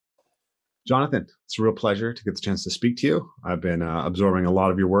Jonathan, it's a real pleasure to get the chance to speak to you. I've been absorbing a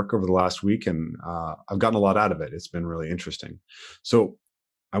lot of your work over the last week, and I've gotten a lot out of it. It's been really interesting. So,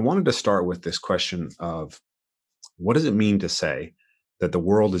 I wanted to start with this question of what does it mean to say that the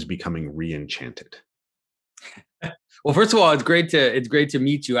world is becoming re-enchanted? Well, first of all, it's great to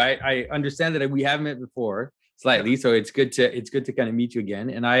meet you. I understand that we have met before Yeah. slightly, so it's good to kind of meet you again.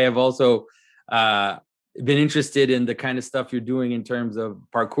 And I have also uh, been interested in the kind of stuff you're doing in terms of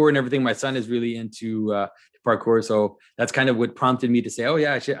parkour and everything. My son is really into parkour, so that's kind of what prompted me to say, "Oh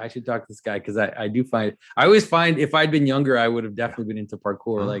yeah, I should talk to this guy," because I always find if I'd been younger, I would have Yeah. definitely been into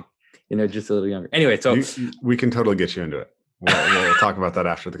parkour, Oh, like just a little younger. Anyway, so we can totally get you into it. We'll talk about that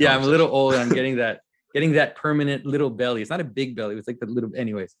after the yeah, I'm a little conversation. old. I'm getting that permanent little belly. It's not a big belly. It's like the little.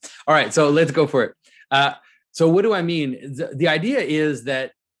 Anyways, all right. So let's go for it. So what do I mean? The idea is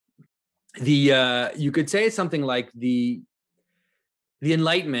that you could say something like the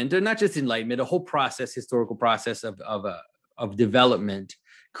Enlightenment, or not just Enlightenment, a whole process, historical process of development,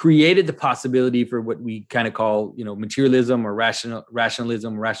 created the possibility for what we kind of call materialism or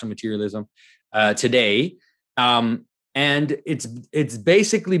rationalism, rational materialism today. And it's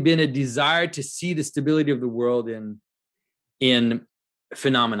basically been a desire to see the stability of the world in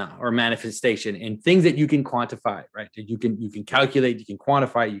phenomena or manifestation, in things that you can quantify, right? That you can calculate, you can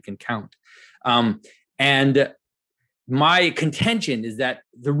quantify, you can count. And my contention is that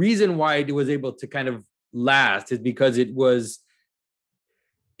the reason why it was able to kind of last is because it was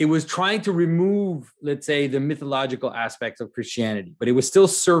trying to remove, let's say, the mythological aspects of Christianity, but it was still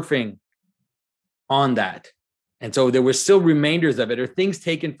surfing on that. And so there were still remainders of it, or things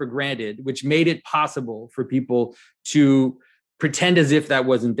taken for granted, which made it possible for people to pretend as if that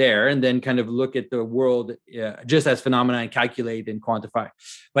wasn't there, and then kind of look at the world just as phenomena and calculate and quantify.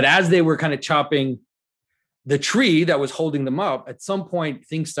 But as they were kind of chopping the tree that was holding them up, at some point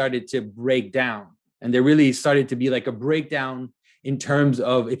things started to break down. And there really started to be like a breakdown in terms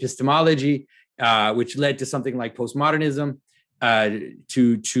of epistemology, which led to something like postmodernism,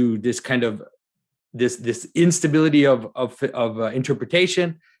 to this kind of this instability of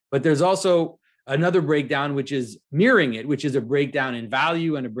interpretation. But there's also another breakdown, which is mirroring it, which is a breakdown in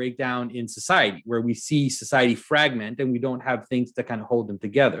value and a breakdown in society, where we see society fragment and we don't have things to kind of hold them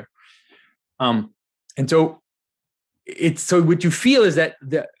together. And so what you feel is that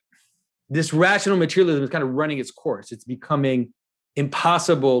this rational materialism is kind of running its course. It's becoming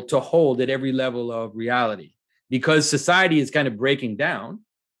impossible to hold at every level of reality because society is kind of breaking down.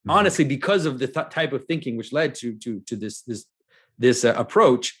 Mm-hmm. Honestly, because of the type of thinking which led to this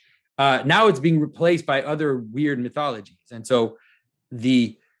approach. Now it's being replaced by other weird mythologies, and so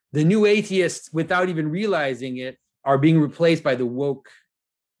the new atheists, without even realizing it, are being replaced by the woke.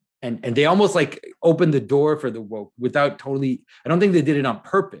 And they almost like opened the door for the woke without totally. I don't think they did it on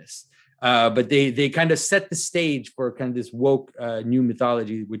purpose, but they kind of set the stage for kind of this woke new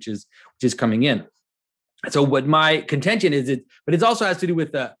mythology, which is coming in. So what my contention is, but it also has to do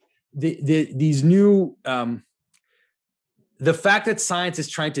with these new the fact that science is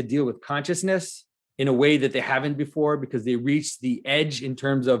trying to deal with consciousness in a way that they haven't before, because they reached the edge in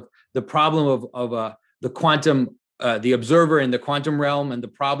terms of the problem of the quantum. The observer in the quantum realm, and the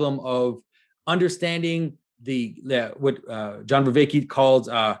problem of understanding what John Vervaeke calls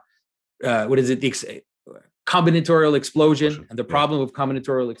what is it, the combinatorial explosion, and the problem of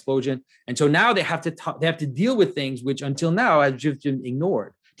combinatorial explosion. And so now they have to deal with things which until now have just been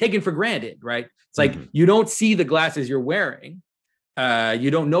ignored, taken for granted, right? It's like you don't see the glasses you're wearing.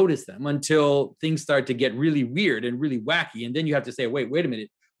 You don't notice them until things start to get really weird and really wacky. And then you have to say, wait a minute.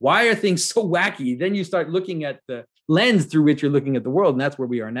 Why are things so wacky? Then you start looking at the lens through which you're looking at the world, and that's where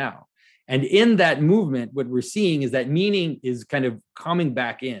we are now. And in that movement, what we're seeing is that meaning is kind of coming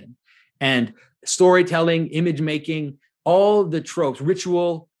back in, and storytelling, image making, all the tropes,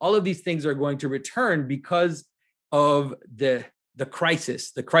 ritual, all of these things are going to return because of the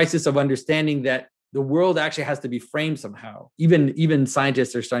crisis of understanding that the world actually has to be framed somehow. Even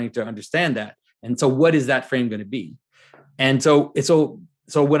scientists are starting to understand that. And so what is that frame going to be? And so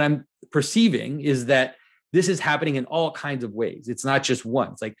what I'm perceiving is that this is happening in all kinds of ways. It's not just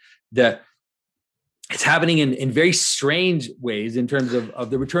one. It's like it's happening in very strange ways in terms of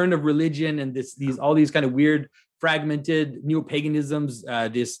the return of religion and all these kind of weird fragmented neo-paganisms,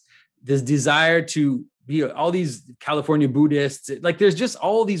 this desire to be all these California Buddhists. Like there's just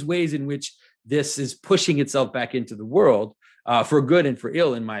all these ways in which this is pushing itself back into the world for good and for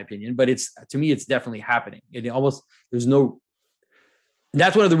ill, in my opinion. But to me, it's definitely happening.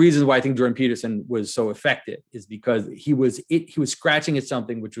 That's one of the reasons why I think Jordan Peterson was so effective, is because he was scratching at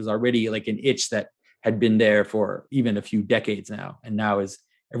something which was already like an itch that had been there for even a few decades now, and now is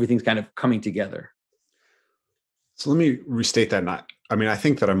everything's kind of coming together. So let me restate that. I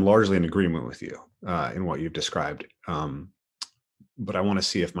think that I'm largely in agreement with you in what you've described, but I want to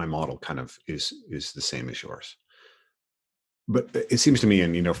see if my model kind of is the same as yours. But it seems to me,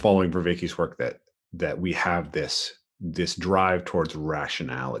 and following Vervaeke's work, that we have this drive towards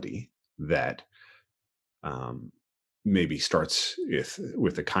rationality that maybe starts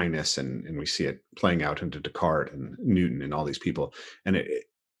with the kindness, and we see it playing out into Descartes and Newton and all these people, and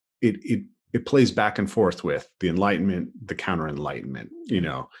it plays back and forth with the Enlightenment, the counter-Enlightenment,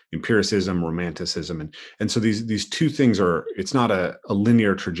 empiricism, romanticism, and so these two things it's not a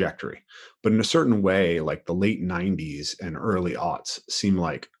linear trajectory, but in a certain way, like the late '90s and early aughts seem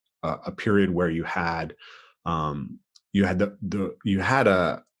like a period where you had an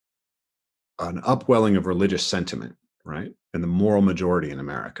upwelling of religious sentiment, right, and the moral majority in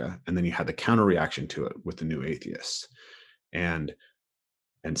America, and then you had the counter reaction to it with the new atheists, and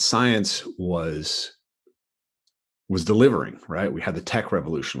science was delivering, right? We had the tech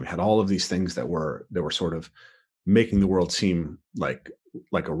revolution. We had all of these things that were sort of making the world seem like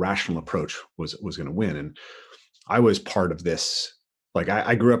a rational approach was going to win. And I was part of this. Like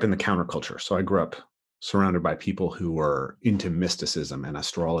I grew up in the counterculture. So I grew up surrounded by people who were into mysticism and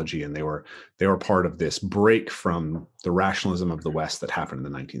astrology. And they were part of this break from the rationalism of the West that happened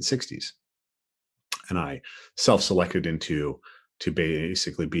in the 1960s. And I self-selected into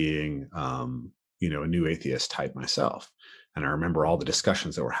basically being, a new atheist type myself. And I remember all the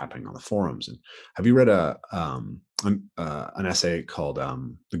discussions that were happening on the forums. And have you read an essay called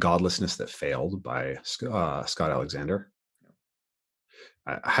 "The Godlessness That Failed" by Scott Alexander?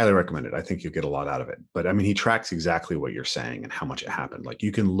 I highly recommend it. I think you'll get a lot out of it. But he tracks exactly what you're saying and how much it happened. Like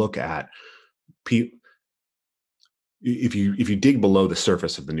you can look at people. If you dig below the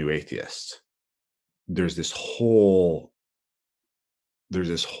surface of the new atheists, there's this whole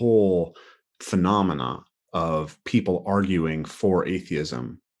phenomena of people arguing for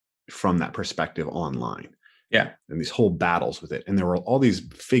atheism from that perspective online. Yeah. And these whole battles with it. And there were all these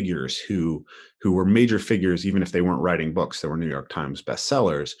figures who were major figures, even if they weren't writing books that were New York Times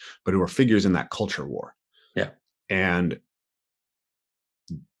bestsellers, but who were figures in that culture war. Yeah. And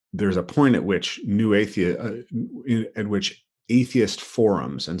there's a point at which atheist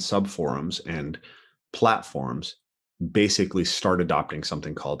forums and subforums and platforms basically start adopting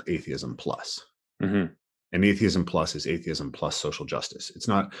something called atheism plus. Mm-hmm. And atheism plus is atheism plus social justice. It's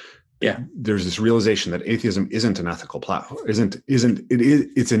not. Yeah. There's this realization that atheism isn't an ethical platform.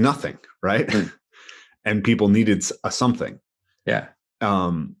 It's a nothing, right? Mm-hmm. And people needed a something. Yeah.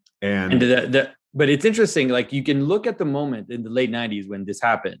 But it's interesting. Like you can look at the moment in the late '90s when this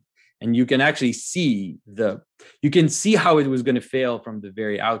happened, and you can actually see how it was going to fail from the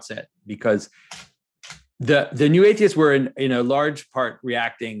very outset, because the new atheists were in a large part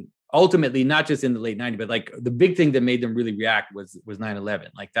reacting ultimately, not just in the late '90s, but like the big thing that made them really react was 9/11.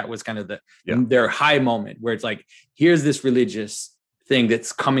 Like that was kind of their high moment where it's like, here's this religious thing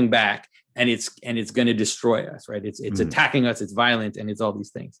that's coming back and it's going to destroy us, right? It's attacking us, it's violent, and it's all these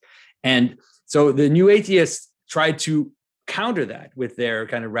things. And so the new atheists tried to counter that with their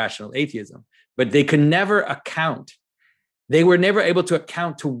kind of rational atheism, but they could never they were never able to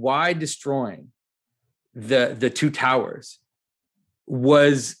account to why destroying the two towers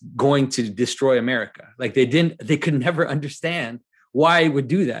was going to destroy America. Like they could never understand why it would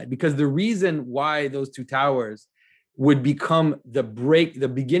do that, because the reason why those two towers would become the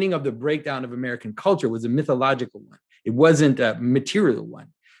beginning of the breakdown of American culture was a mythological one. It wasn't a material one.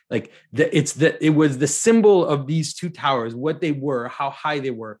 Like it was the symbol of these two towers, what they were, how high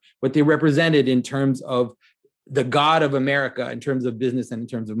they were, what they represented in terms of the God of America, in terms of business and in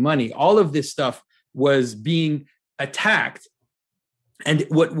terms of money. All of this stuff was being attacked. And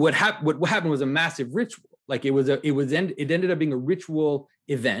what happened was a massive ritual. Like it ended up being a ritual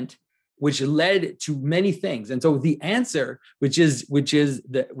event, which led to many things. And so the answer, which is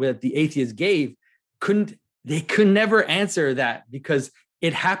what the atheists gave, they could never answer that, because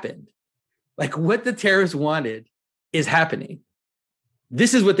it happened. Like what the terrorists wanted is happening.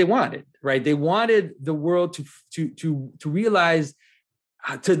 This is what they wanted, right? They wanted the world to realize.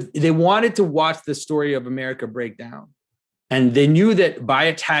 They wanted to watch the story of America break down. And they knew that by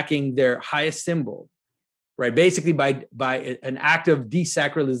attacking their highest symbol, right, basically by an act of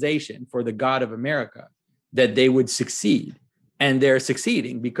desacralization for the God of America, that they would succeed. And they're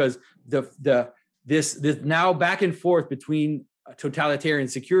succeeding, because this now back and forth between totalitarian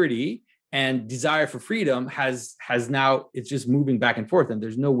security and desire for freedom has now, it's just moving back and forth, and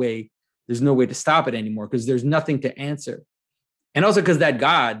there's no way to stop it anymore, because there's nothing to answer. And also because that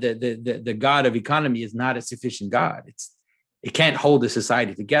God, the God of economy, is not a sufficient God. it can't hold a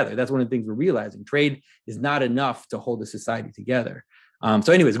society together. That's one of the things we're realizing. Trade is not enough to hold a society together.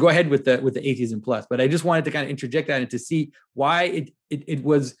 So anyways, go ahead with the atheism plus, but I just wanted to kind of interject that and to see why it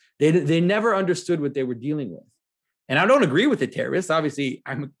was, they never understood what they were dealing with. And I don't agree with the terrorists. Obviously,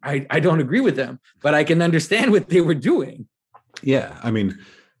 I don't agree with them, but I can understand what they were doing. Yeah, I mean,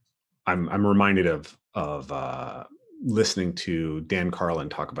 I'm reminded of listening to Dan Carlin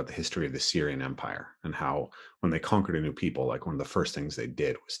talk about the history of the Syrian Empire and how when they conquered a new people, like one of the first things they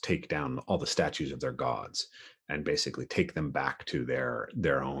did was take down all the statues of their gods and basically take them back to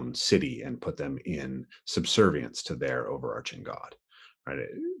their own city and put them in subservience to their overarching god. Right?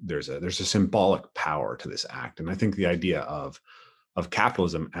 There's a symbolic power to this act, and I think the idea of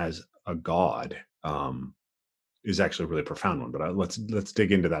capitalism as a god is actually a really profound one. But let's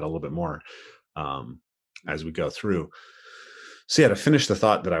dig into that a little bit more as we go through. So yeah, to finish the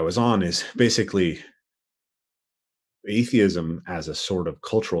thought that I was on is basically atheism as a sort of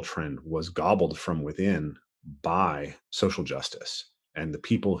cultural trend was gobbled from within by social justice, and the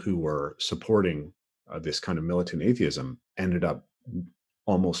people who were supporting this kind of militant atheism ended up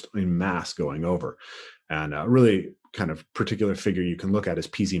almost en masse going over. And a really kind of particular figure you can look at is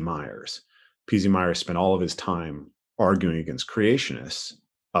P.Z. Myers. P.Z. Myers spent all of his time arguing against creationists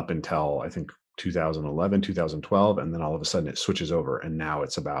up until I think 2011, 2012, and then all of a sudden it switches over, and now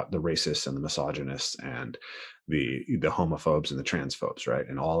it's about the racists and the misogynists and the homophobes and the transphobes, right?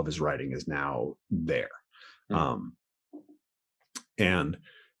 And all of his writing is now there. And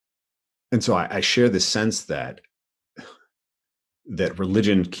so I share this sense that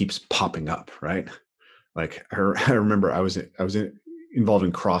religion keeps popping up, right? Like I remember I was involved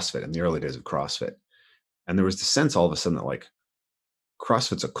in CrossFit in the early days of CrossFit, and there was the sense all of a sudden that like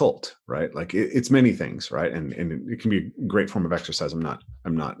CrossFit's a cult, right? Like it's many things, right? And it can be a great form of exercise. I'm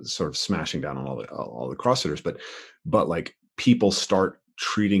not sort of smashing down on all the CrossFitters, but like people start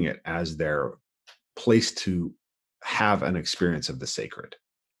treating it as their place to have an experience of the sacred,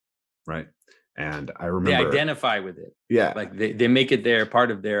 right? And I remember they identify with it. Yeah, like they make it their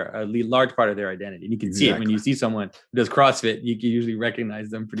part of their large part of their identity. And you can see it when you see someone who does CrossFit. You can usually recognize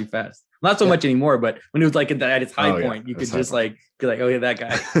them pretty fast. Not so much anymore, but when it was like at its high point, you could just like be like, oh yeah, that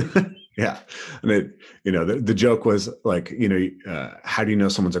guy. Yeah, and the joke was like, how do you know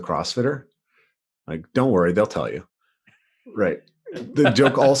someone's a CrossFitter? Like, don't worry, they'll tell you, right? The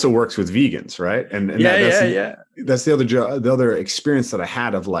joke also works with vegans, right? And that's the other experience that I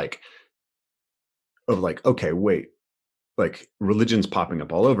had of like, okay, wait, like religion's popping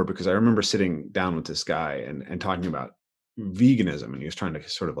up all over, because I remember sitting down with this guy and talking about veganism, and he was trying to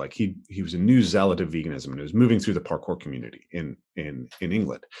sort of like he was a new zealot of veganism, and he was moving through the parkour community in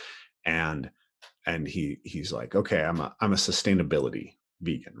England, and he's like, okay, I'm a sustainability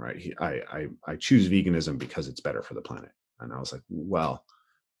vegan, right? I choose veganism because it's better for the planet. And I was like, well,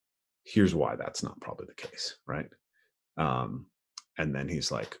 here's why that's not probably the case, right? And then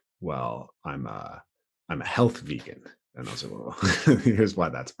he's like, well, I'm a health vegan. And I was like, well, here's why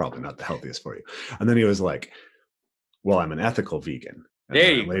that's probably not the healthiest for you. And then he was like, well, I'm an ethical vegan. And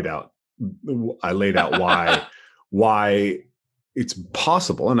I laid out why it's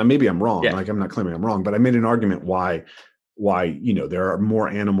possible. And maybe I'm wrong. Like, I'm not claiming I'm wrong, but I made an argument why there are more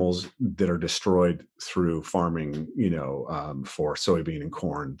animals that are destroyed through farming, for soybean and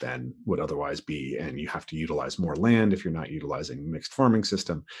corn than would otherwise be. And you have to utilize more land if you're not utilizing mixed farming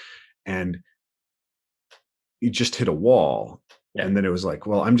system. And you just hit a wall. Yeah. And then it was like,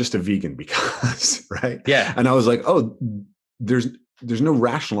 well, I'm just a vegan because, right? Yeah. And I was like, oh, there's no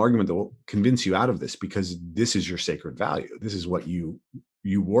rational argument that will convince you out of this, because this is your sacred value. This is what you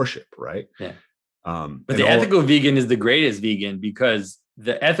worship, right? Yeah. But the ethical vegan is the greatest vegan, because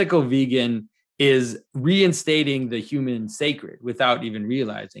the ethical vegan is reinstating the human sacred without even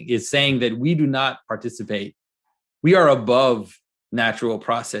realizing. It's saying that we do not participate. We are above natural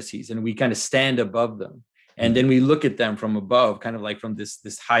processes, and we kind of stand above them. And then we look at them from above, kind of like from this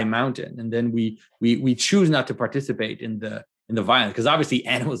high mountain. And then we choose not to participate in the violence, because obviously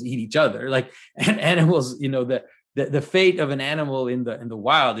animals eat each other. Like, and animals, the fate of an animal in the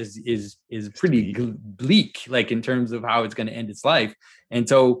wild is pretty bleak, like in terms of how it's going to end its life. And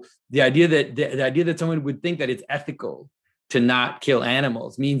so the idea that someone would think that it's ethical to not kill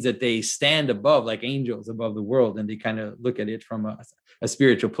animals means that they stand above, like angels above the world, and they kind of look at it from a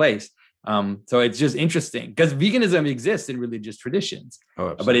spiritual place. So it's just interesting, because veganism exists in religious traditions,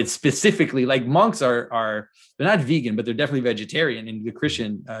 but it's specifically like monks are they're not vegan, but they're definitely vegetarian in the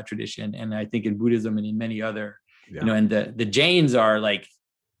Christian tradition, and I think in Buddhism and in many other, and the Jains are like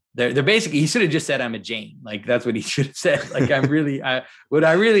they're basically, he should have just said, I'm a Jain. Like, that's what he should have said. Like, what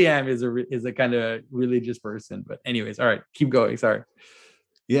I really am is a kind of religious person. But anyways, all right, keep going. Sorry.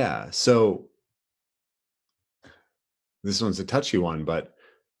 Yeah. So this one's a touchy one, but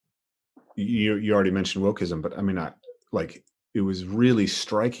you already mentioned wokeism, but I mean, it was really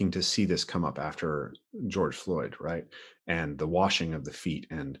striking to see this come up after George Floyd, right? And the washing of the feet,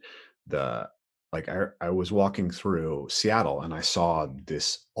 and the I was walking through Seattle and I saw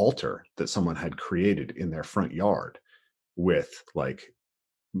this altar that someone had created in their front yard with like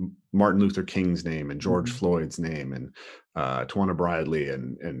Martin Luther King's name and George Floyd's name and Tawana Bradley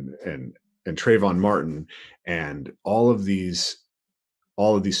and Trayvon Martin, and all of these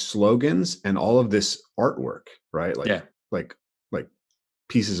slogans and all of this artwork, right? Like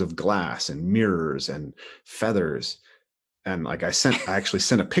pieces of glass and mirrors and feathers. And like I actually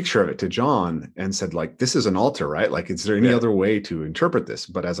sent a picture of it to John and said, like, this is an altar, right? Like, is there any other way to interpret this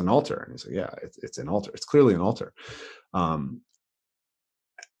but as an altar? And he said, yeah, it's an altar. It's clearly an altar. And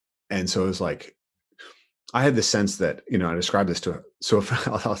so it was like, I had the sense that, I described this to, so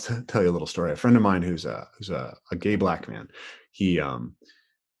I'll tell you a little story. A friend of mine who's a gay Black man, he,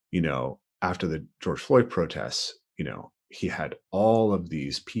 after the George Floyd protests, he had all of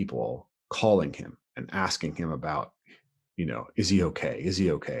these people calling him and asking him about, is he okay? Is he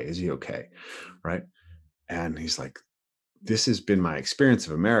okay? Is he okay? Right. And he's like, this has been my experience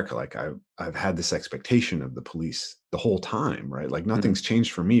of America. Like I've had this expectation of the police the whole time, right? Like nothing's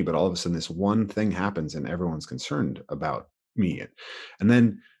changed for me, but all of a sudden this one thing happens and everyone's concerned about me. And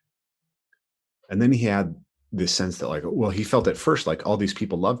then he had this sense that like, well, he felt at first like all these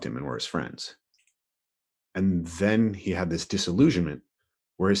people loved him and were his friends. And then he had this disillusionment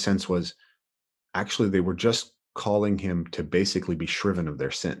where his sense was actually they were just calling him to basically be shriven of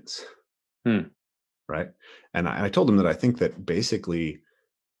their sins. Right. And I told him that I think that basically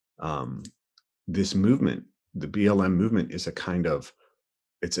this movement, the BLM movement, is a kind of,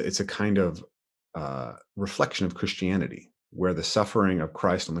 it's a kind of reflection of Christianity, where the suffering of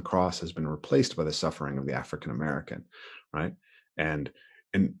Christ on the cross has been replaced by the suffering of the African American, right? And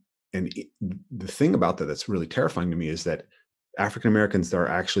the thing about that that's really terrifying to me is that African Americans are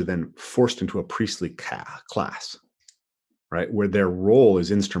actually then forced into a priestly class, right? Where their role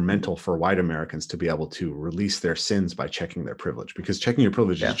is instrumental for white Americans to be able to release their sins by checking their privilege, because checking your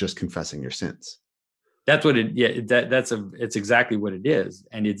privilege is just confessing your sins. That's what it, it's exactly what it is.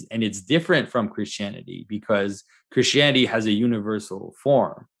 And it's different from Christianity, because Christianity has a universal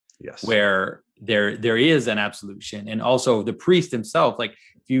form. Yes. Where there is an absolution, and also the priest himself. Like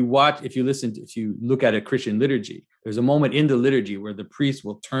if you look at a Christian liturgy, there's a moment in the liturgy where the priest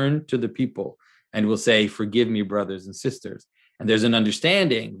will turn to the people and will say, "Forgive me, brothers and sisters." And there's an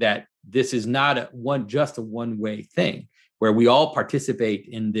understanding that this is not just a one-way thing, where we all participate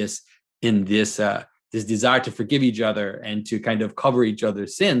in this desire to forgive each other and to kind of cover each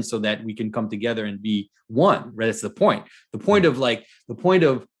other's sins so that we can come together and be one. Right? That's the point. The point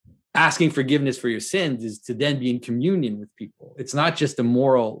of asking forgiveness for your sins is to then be in communion with people. It's not just a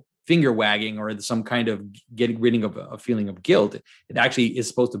moral finger wagging or some kind of getting rid of a feeling of guilt. It actually is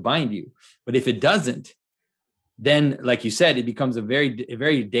supposed to bind you. But if it doesn't, then, like you said, it becomes a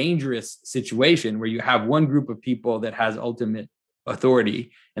very dangerous situation where you have one group of people that has ultimate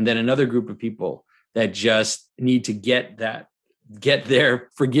authority, and then another group of people that just need to get their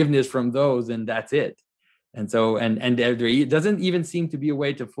forgiveness from those, and that's it. And so, and there doesn't even seem to be a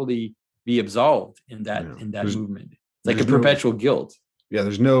way to fully be absolved in that movement. It's like a perpetual guilt. Yeah,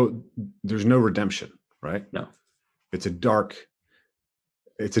 there's no redemption, right? No. It's a dark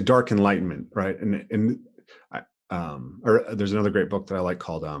enlightenment, right? Or there's another great book that I like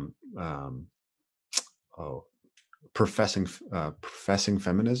called professing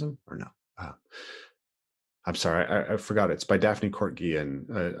feminism, or no. I'm sorry, I forgot. It's by Daphne Patel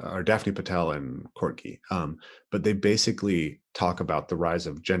and Kortgi. But they basically talk about the rise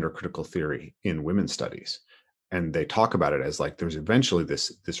of gender critical theory in women's studies. And they talk about it as like there's eventually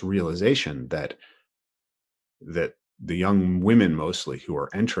this realization that the young women mostly who are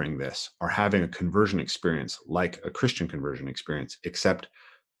entering this are having a conversion experience like a Christian conversion experience, except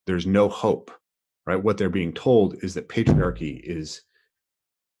there's no hope, right? What they're being told is that patriarchy is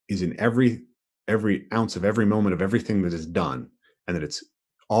in every ounce of every moment of everything that is done, and that it's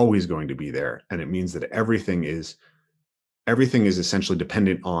always going to be there. And it means that everything is essentially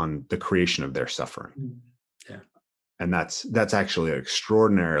dependent on the creation of their suffering. Yeah. And that's actually an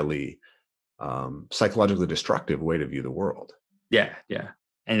extraordinarily psychologically destructive way to view the world. Yeah.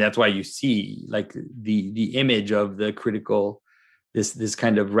 And that's why you see like the image of the critical, this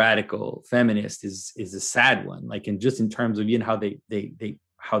kind of radical feminist is a sad one. Like in terms of how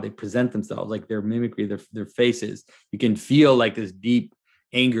how they present themselves, like their mimicry, their faces. You can feel like this deep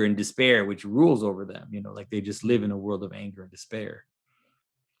anger and despair which rules over them, like they just live in a world of anger and despair.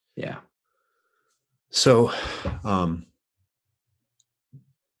 Yeah. So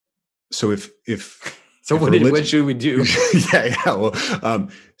so if so what should we do? yeah. Well,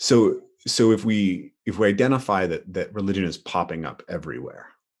 so if we identify that religion is popping up everywhere,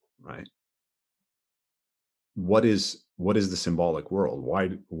 right? What is the symbolic world?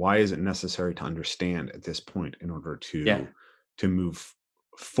 Why is it necessary to understand at this point in order to move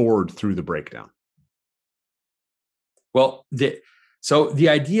forward through the breakdown? Well, the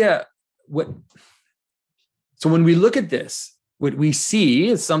idea, so when we look at this, what we see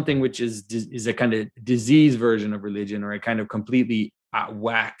is something which is a kind of disease version of religion, or a kind of completely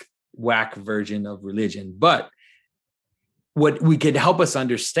whack version of religion. But what we could help us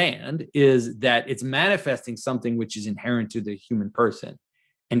understand is that it's manifesting something which is inherent to the human person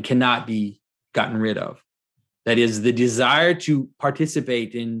and cannot be gotten rid of. That is the desire to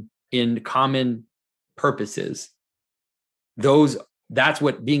participate in common purposes. That's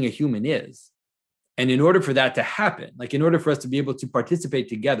what being a human is. And in order for that to happen, like in order for us to be able to participate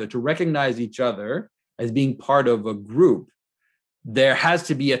together, to recognize each other as being part of a group, there has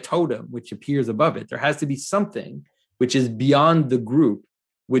to be a totem which appears above it. There has to be something which is beyond the group,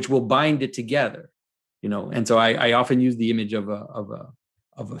 which will bind it together, And so I often use the image of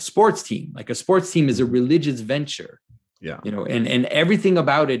a sports team. Like a sports team is a religious venture, and everything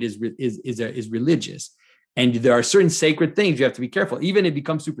about it is religious. And there are certain sacred things you have to be careful. Even it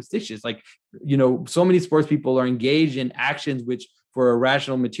becomes superstitious. Like, so many sports people are engaged in actions which for a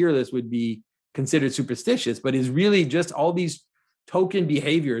rational materialist would be considered superstitious, but is really just all these token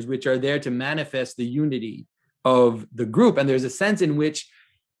behaviors which are there to manifest the unity of the group. And there's a sense in which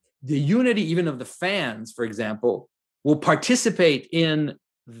the unity, even of the fans, for example, will participate in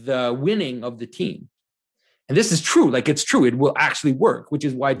the winning of the team. And this is true. Like, it's true. It will actually work, which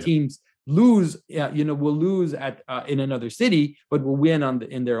is why teams will lose at in another city, but will win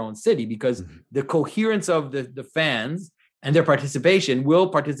in their own city, because the coherence of the fans and their participation will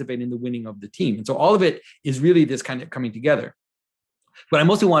participate in the winning of the team. And so all of it is really this kind of coming together. What I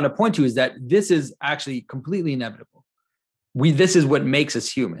mostly want to point to is that this is actually completely inevitable. This is what makes us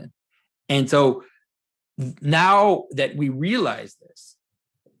human. And so now that we realize this,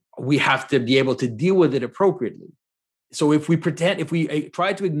 we have to be able to deal with it appropriately. So if we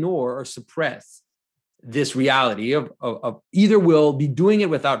try to ignore or suppress this reality of either we'll be doing it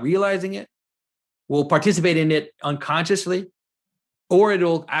without realizing it, we'll participate in it unconsciously, or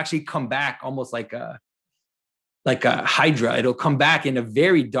it'll actually come back almost like a hydra. It'll come back in a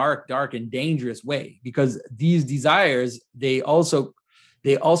very dark and dangerous way, because these desires, they also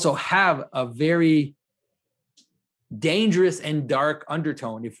have a very dangerous and dark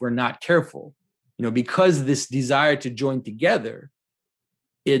undertone if we're not careful. Because this desire to join together,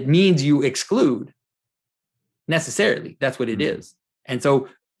 it means you exclude necessarily. That's what it is. And so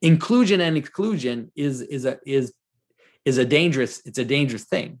inclusion and exclusion is a dangerous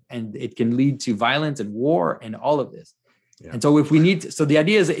thing, and it can lead to violence and war and all of this. And so so the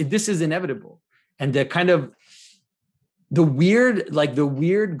idea is that this is inevitable, and the kind of the weird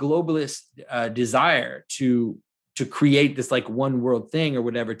globalist desire to create this like one world thing or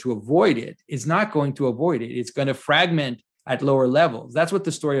whatever, to avoid it, is not going to avoid it. It's going to fragment at lower levels. That's what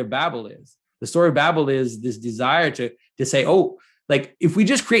the story of Babel is. The story of Babel is this desire to say, oh, like if we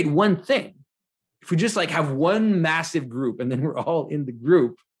just create one thing, if we just like have one massive group and then we're all in the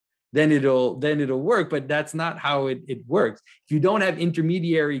group, then it'll work. But that's not how it works. If you don't have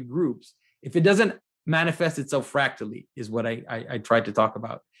intermediary groups, if it doesn't manifest itself fractally, is what I tried to talk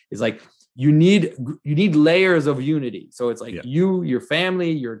about. Is like you need layers of unity. So it's like you, your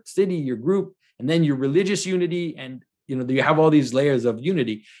family, your city, your group, and then your religious unity, and you have all these layers of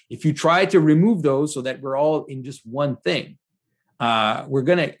unity. If you try to remove those so that we're all in just one thing, we're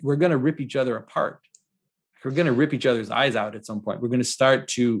gonna rip each other apart. We're gonna rip each other's eyes out at some point. We're gonna start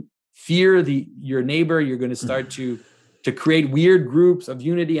to fear your neighbor. You're gonna start to create weird groups of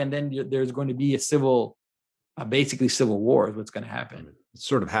unity, and then there's going to be basically civil war is what's going to happen. It's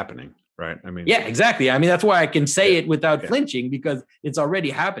sort of happening, right? I mean, yeah, exactly. I mean, that's why I can say it without flinching, because it's already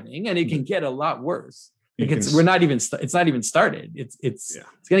happening, and it can get a lot worse. It's not even started. It's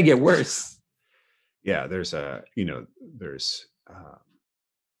going to get worse. Yeah,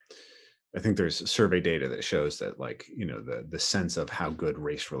 I think there's survey data that shows that, like, the sense of how good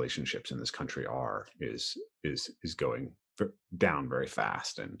race relationships in this country are is going down very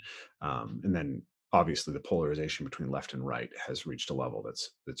fast, and then obviously the polarization between left and right has reached a level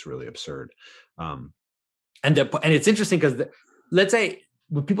that's really absurd. And it's interesting because let's say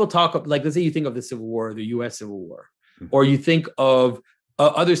when people talk of, like, let's say you think of the Civil War, the U.S. Civil War, Mhm. or you think of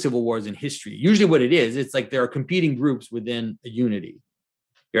other civil wars in history. Usually, what it is, it's like there are competing groups within a unity,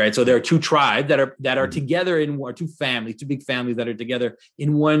 right? So there are two tribes that are Mhm. together in war, two families, two big families that are together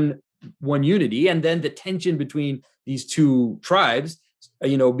in one unity, and then the tension between these two tribes,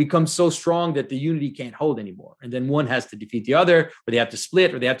 becomes so strong that the unity can't hold anymore, and then one has to defeat the other, or they have to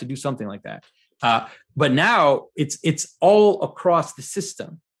split, or they have to do something like that. But now it's all across the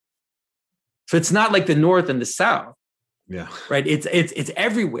system, so it's not like the North and the South, Yeah. right? It's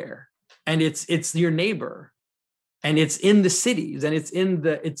everywhere, and it's your neighbor, and it's in the cities, and it's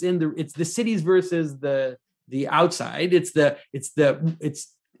the cities versus the outside. It's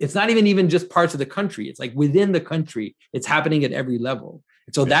not even just parts of the country. It's like within the country. It's happening at every level.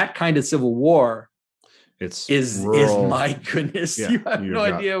 And so Yeah. that kind of civil war It's is rural. my goodness. Yeah, You have no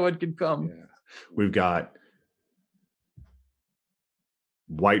idea what could come. Yeah. We've got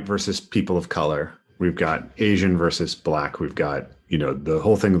white versus people of color. We've got Asian versus black. We've got, the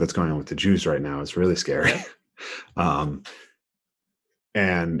whole thing that's going on with the Jews right now is really scary. And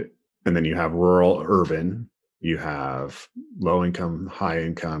then you have rural, urban, you have low income, high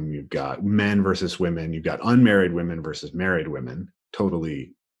income, you've got men versus women, you've got unmarried women versus married women,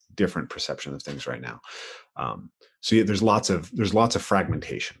 totally different perception of things right now. So yeah, there's lots of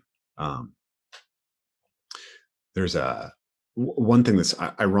fragmentation. There's one thing that's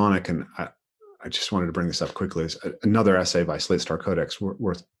ironic, and I just wanted to bring this up quickly, is another essay by Slate Star Codex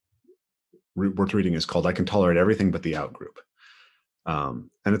worth reading is called "I Can Tolerate Everything But the Outgroup," and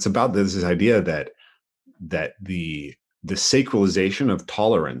it's about this idea that the sacralization of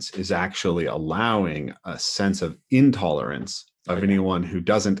tolerance is actually allowing a sense of intolerance of anyone who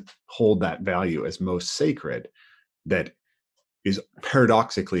doesn't hold that value as most sacred, that is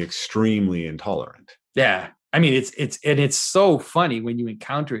paradoxically extremely intolerant. Yeah. I mean, it's so funny when you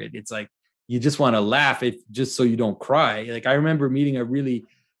encounter it. It's like you just want to laugh, just so you don't cry. Like, I remember meeting a really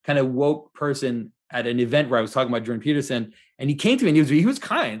kind of woke person at an event where I was talking about Jordan Peterson, and he came to me and he was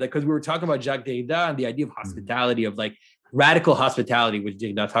kind, like, because we were talking about Jacques Derrida and the idea of hospitality, of like radical hospitality, which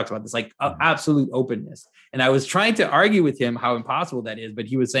Derrida talks about, this like absolute openness. And I was trying to argue with him how impossible that is, but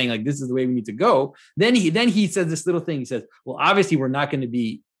he was saying, like, this is the way we need to go. Then he says this little thing. He says, well, obviously we're not going to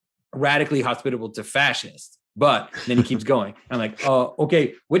be radically hospitable to fascists. But then he keeps going. I'm like, oh,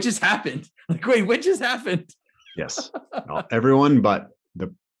 okay, what just happened? Like, wait, what just happened? Yes. Well, everyone but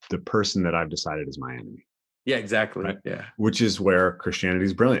the person that I've decided is my enemy. Yeah, exactly. Right? Yeah. Which is where Christianity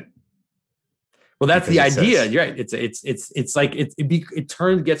is brilliant. Well, that's the idea. You're right. It's like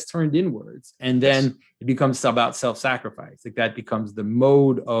it gets turned inwards, and then it becomes about self-sacrifice. Like, that becomes the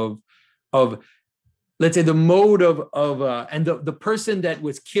mode of let's say the mode of and the person that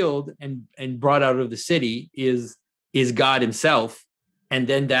was killed and brought out of the city is God himself. And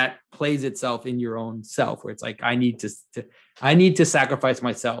then that plays itself in your own self, where it's like, I need to sacrifice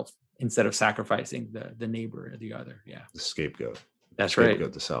myself instead of sacrificing the neighbor or the other. Yeah. The scapegoat. That's right.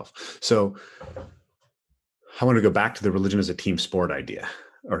 Scapegoat the self. So I want to go back to the religion as a team sport idea,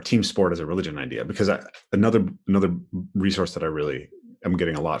 or team sport as a religion idea, because another resource that I really am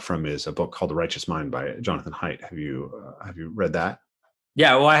getting a lot from is a book called The Righteous Mind by Jonathan Haidt. Have you read that?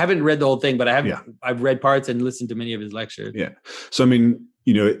 Yeah, well, I haven't read the whole thing, but I have. Yeah. I've read parts and listened to many of his lectures. Yeah. So, I mean,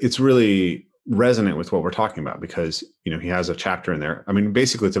 it's really resonant with what we're talking about, because, he has a chapter in there. I mean,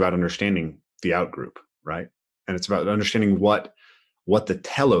 basically it's about understanding the outgroup, right? And it's about understanding what the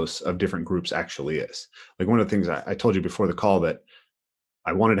telos of different groups actually is. Like, one of the things I told you before the call, that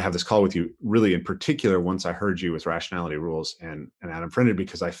I wanted to have this call with you really in particular once I heard you with Rationality Rules and Adam Friended,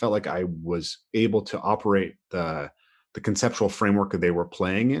 because I felt like I was able to operate the conceptual framework that they were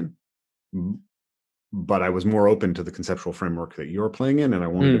playing in, but I was more open to the conceptual framework that you're playing in, and I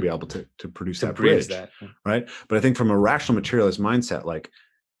wanted to be able to produce that bridge, right? But I think from a rational materialist mindset, like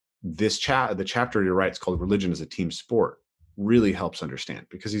the chapter you're right, it's called Religion as a Team Sport, really helps understand,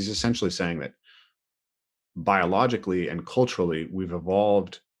 because he's essentially saying that biologically and culturally we've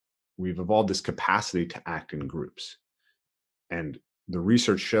evolved this capacity to act in groups, and the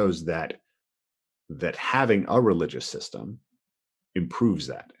research shows that having a religious system improves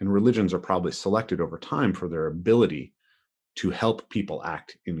that. And religions are probably selected over time for their ability to help people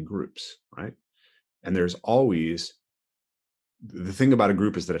act in groups, right? And there's always, the thing about a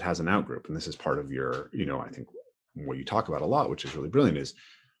group is that it has an outgroup. And this is part of your, I think what you talk about a lot, which is really brilliant, is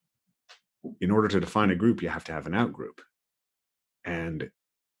in order to define a group, you have to have an outgroup. And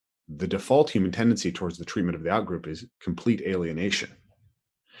the default human tendency towards the treatment of the outgroup is complete alienation.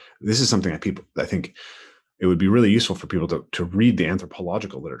 This is something I think it would be really useful for people to read the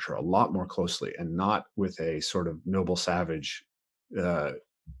anthropological literature a lot more closely, and not with a sort of noble savage uh,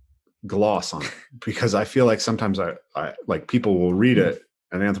 gloss on it, because I feel like sometimes I like people will read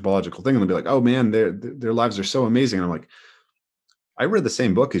an anthropological thing and they'll be like, oh man, their lives are so amazing. And I'm like, I read the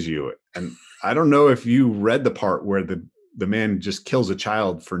same book as you, and I don't know if you read the part where the man just kills a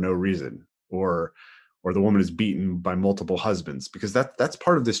child for no reason, or the woman is beaten by multiple husbands, because that's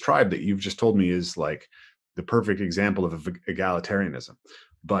part of this tribe that you've just told me is like the perfect example of egalitarianism.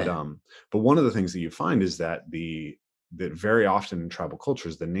 But but one of the things that you find is that that very often in tribal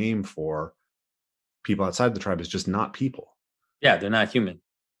cultures, the name for people outside the tribe is just not people. Yeah, they're not human.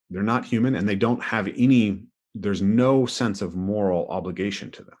 They're not human, and they don't have any. There's no sense of moral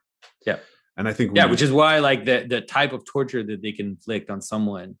obligation to them. Yeah. And I think which is why like the type of torture that they can inflict on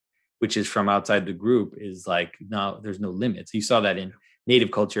someone which is from outside the group is like, no, there's no limits. You saw that in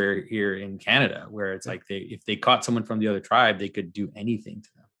native culture here in Canada, where it's like if they caught someone from the other tribe, they could do anything to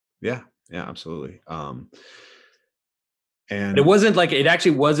them. Yeah, absolutely. And it wasn't like, it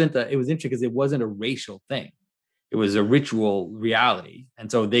actually wasn't, it was interesting because it wasn't a racial thing. It was a ritual reality.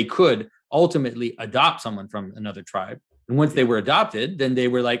 And so they could ultimately adopt someone from another tribe. And once they were adopted, then they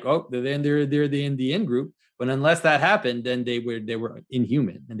were like, oh, then they're the Indian group. But unless that happened, then they were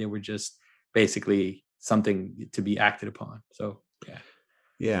inhuman, and they were just basically something to be acted upon. So,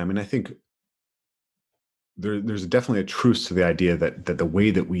 yeah. I mean, I think there's definitely a truth to the idea that the way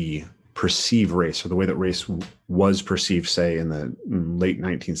that we perceive race, or the way that race was perceived, say in the late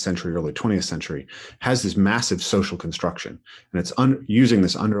 19th century, early 20th century, has this massive social construction, and it's using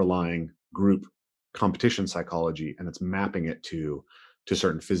this underlying group competition psychology, and it's mapping it to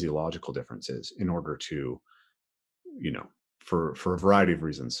certain physiological differences in order to, for a variety of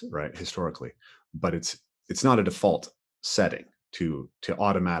reasons, right, historically. But it's not a default setting to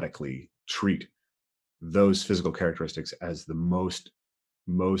automatically treat those physical characteristics as the most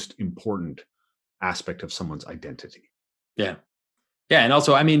important aspect of someone's identity. Yeah. And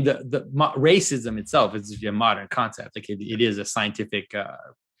also, I mean, the racism itself is a modern concept. Like it is a scientific,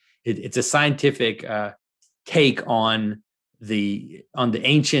 it's a scientific take on the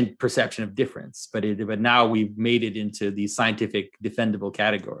ancient perception of difference, but now we've made it into these scientific defendable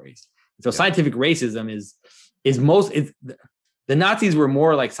categories. So scientific racism is the Nazis were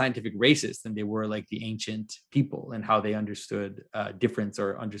more like scientific racists than they were like the ancient people, and how they understood difference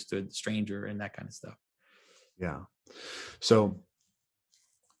or understood stranger and that kind of stuff. Yeah. So,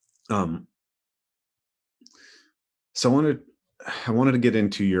 I wanted to get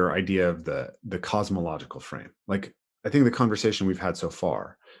into your idea of the cosmological frame. Like, I think the conversation we've had so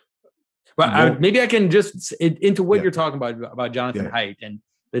far. Well, maybe I can just into what you're talking about Jonathan Haidt, and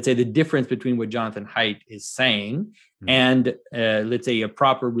let's say the difference between what Jonathan Haidt is saying and let's say a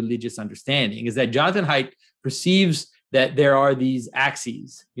proper religious understanding is that Jonathan Haidt perceives that there are these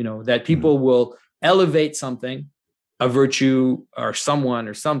axes, that people will elevate something, a virtue or someone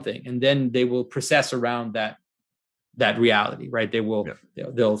or something, and then they will process around that reality, right? They'll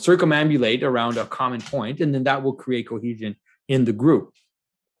circumambulate around a common point, and then that will create cohesion in the group.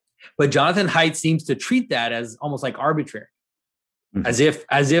 But Jonathan Haidt seems to treat that as almost like arbitrary, as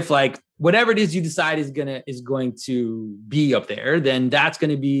if like whatever it is you decide is going to be up there, then that's going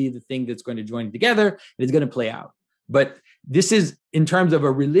to be the thing that's going to join it together, and it's going to play out. But this is in terms of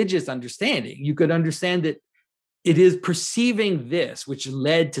a religious understanding. You could understand that it is perceiving this, which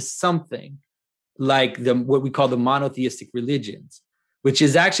led to something like what we call the monotheistic religions, which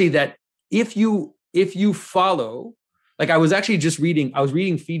is actually that if you follow, like I was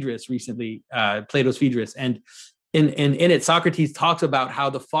reading Phaedrus recently, Plato's Phaedrus, and in it, Socrates talks about how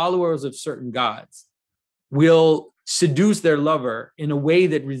the followers of certain gods will seduce their lover in a way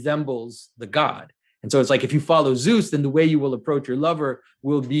that resembles the god. And so it's like, if you follow Zeus, then the way you will approach your lover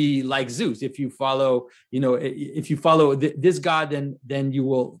will be like Zeus. If you follow, this god, then you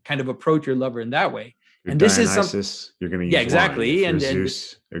will kind of approach your lover in that way. And this is you're going to use exactly. And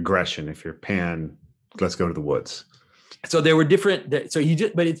Zeus, aggression. If you're Pan, let's go to the woods. So there were different.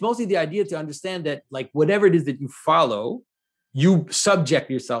 But it's mostly the idea to understand that, like, whatever it is that you follow, you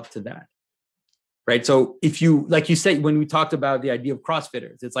subject yourself to that. Right. So if you, like you said, when we talked about the idea of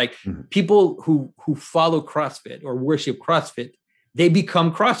CrossFitters, it's like people who follow CrossFit or worship CrossFit, they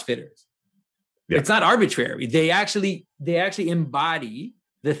become CrossFitters. Yeah. It's not arbitrary. They actually embody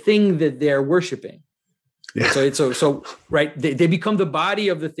the thing that they're worshiping. Yeah. So right. They become the body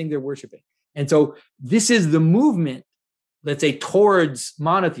of the thing they're worshiping. And so this is the movement, let's say, towards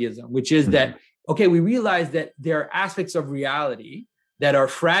monotheism, which is that, okay, we realize that there are aspects of reality that are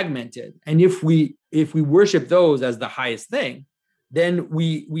fragmented. And if we worship those as the highest thing, then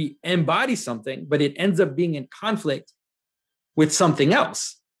we embody something, but it ends up being in conflict with something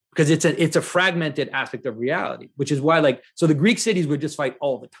else. because it's a fragmented aspect of reality, which is why, like, so the Greek cities would just fight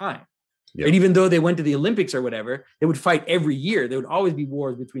all the time. Yep. Right? Even though they went to the Olympics or whatever, they would fight every year. There would always be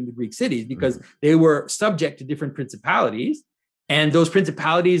wars between the Greek cities because they were subject to different principalities. And those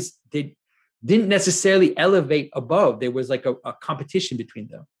principalities, they didn't necessarily elevate above. There was like a competition between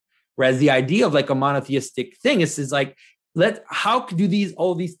them. Whereas the idea of like a monotheistic thing is like, how do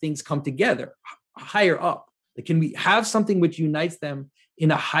all these things come together higher up? Like, can we have something which unites them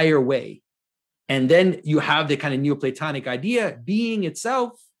in a higher way? And then you have the kind of Neoplatonic idea, being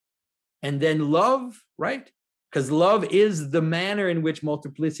itself, and then love, right? Because love is the manner in which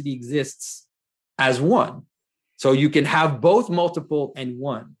multiplicity exists as one. So you can have both multiple and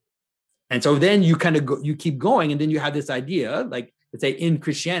one. And so then you kind of you keep going, and then you have this idea, like, let's say in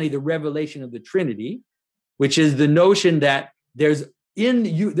Christianity, the revelation of the Trinity, which is the notion that there's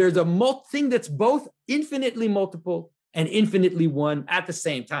a thing that's both infinitely multiple and infinitely one at the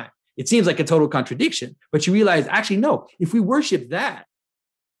same time. It seems like a total contradiction, but you realize, actually, no, if we worship that,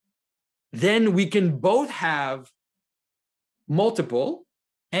 then we can both have multiple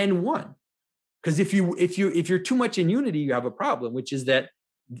and one. Because if you're too much in unity, you have a problem, which is that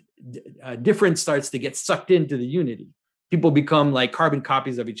difference starts to get sucked into the unity. People become like carbon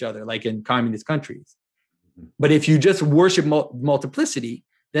copies of each other, like in communist countries. But if you just worship multiplicity,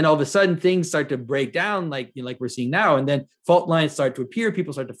 then all of a sudden things start to break down, like we're seeing now, and then fault lines start to appear.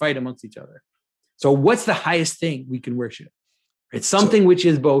 People start to fight amongst each other. So what's the highest thing we can worship? It's something which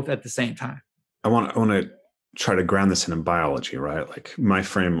is both at the same time. I want to try to ground this in biology, right? Like, my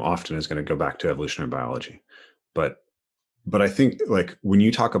frame often is going to go back to evolutionary biology, but I think, like, when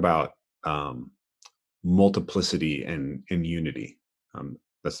you talk about multiplicity and unity,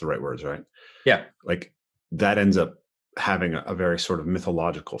 that's the right words, right? Yeah. Like, that ends up having a very sort of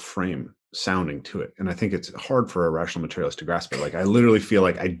mythological frame sounding to it. And I think it's hard for a rational materialist to grasp it. Like, I literally feel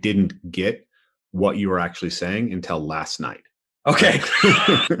like I didn't get what you were actually saying until last night. Okay.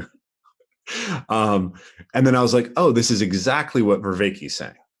 And then I was like, oh, this is exactly what Vervaeke's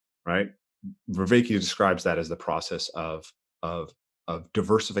saying, right? Vervaeke describes that as the process of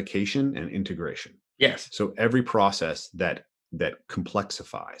diversification and integration. Yes. So every process that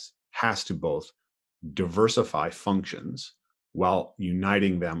complexifies has to both diversify functions while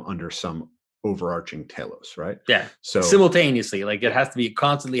uniting them under some overarching telos, right? Yeah. So simultaneously, like, it has to be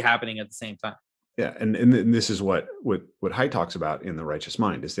constantly happening at the same time. Yeah, and this is what Haidt talks about in The Righteous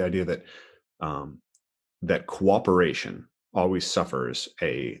Mind, is the idea that that cooperation always suffers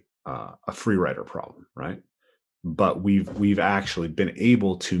a free rider problem, right? But we've actually been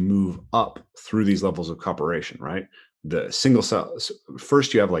able to move up through these levels of cooperation, right? The single cells,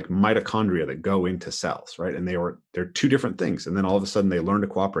 first you have like mitochondria that go into cells, right? And they're two different things, and then all of a sudden they learn to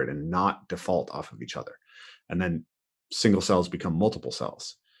cooperate and not default off of each other, and then single cells become multiple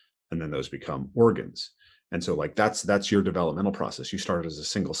cells. And then those become organs. And so, like, that's your developmental process. You started as a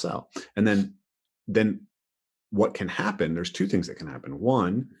single cell. And then what can happen, there's two things that can happen.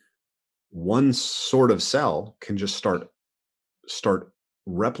 One sort of cell can just start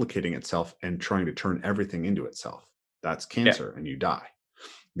replicating itself and trying to turn everything into itself. That's cancer, and you die.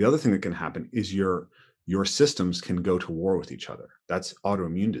 The other thing that can happen is your systems can go to war with each other. That's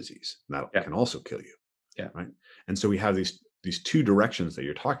autoimmune disease. And that can also kill you. Yeah. Right. And so we have these two directions that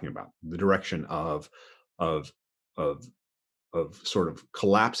you're talking about: the direction of sort of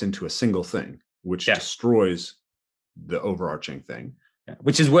collapse into a single thing, which destroys the overarching thing. Yeah.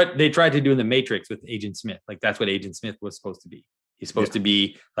 Which is what they tried to do in The Matrix with Agent Smith. Like, that's what Agent Smith was supposed to be. He's supposed to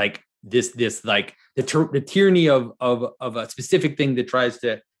be like this like the tyranny of a specific thing that tries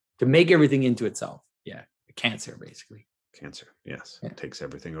to make everything into itself. Yeah. Cancer, basically. Cancer. Yes. Yeah. It takes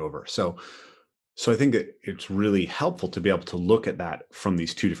everything over. So I think that it's really helpful to be able to look at that from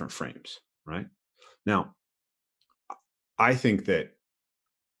these two different frames, right? Now, I think that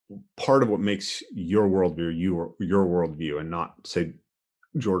part of what makes your worldview your worldview, and not, say,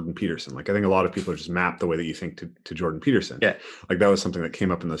 Jordan Peterson. Like, I think a lot of people are just mapped the way that you think to Jordan Peterson. Yeah. Like, that was something that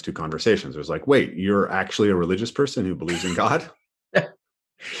came up in those two conversations. It was like, wait, you're actually a religious person who believes in God?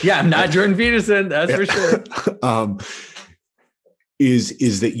 Yeah, I'm not Jordan Peterson, that's for sure.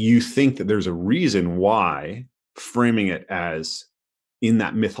 Is that you think that there's a reason why framing it as in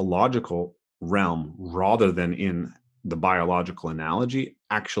that mythological realm rather than in the biological analogy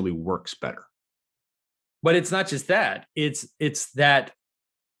actually works better? But it's not just that. It's that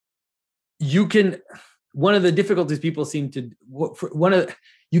you can, one of the difficulties people seem to,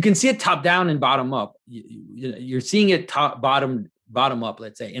 you can see it top down and bottom up. You're seeing it bottom up,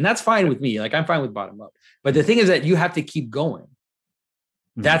 let's say, and that's fine with me. Like, I'm fine with bottom up. But the thing is that you have to keep going.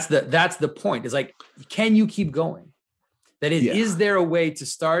 That's the point. It's like, can you keep going? That is there a way to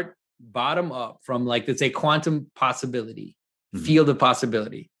start bottom up from, like, let's say, quantum possibility, field of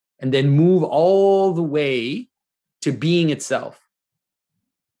possibility, and then move all the way to being itself?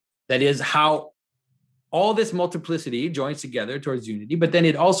 That is how all this multiplicity joins together towards unity, but then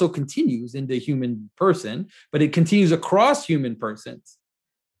it also continues in the human person, but it continues across human persons.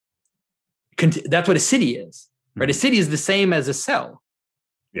 That's what a city is, right? A city is the same as a cell.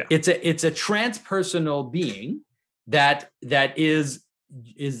 Yeah. It's a transpersonal being that is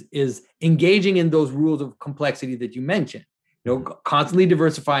engaging in those rules of complexity that you mentioned, constantly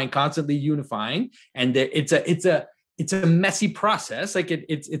diversifying, constantly unifying. And it's a messy process. Like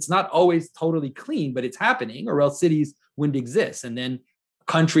it's not always totally clean, but it's happening, or else cities wouldn't exist. And then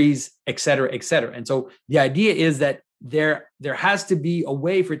countries, et cetera, et cetera. And so the idea is that there has to be a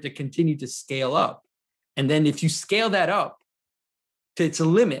way for it to continue to scale up. And then if you scale that up to its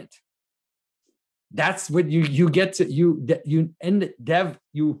limit, that's what you get to, you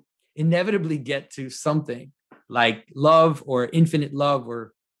inevitably get to something like love, or infinite love,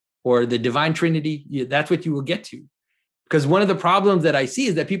 or the divine trinity. That's what you will get to. Because one of the problems that I see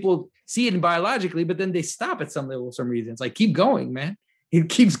is that people see it biologically, but then they stop at some level for some reason. It's like, keep going, man. It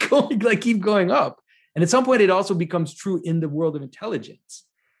keeps going, like keep going up. And at some point, it also becomes true in the world of intelligence.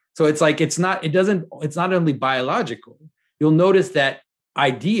 So it's like, it's not only biological. You'll notice that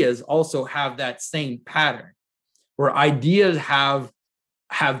ideas also have that same pattern, where ideas have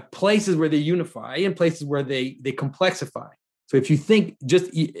places where they unify and places where they complexify. So if you think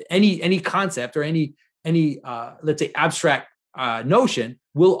just any concept or any let's say abstract notion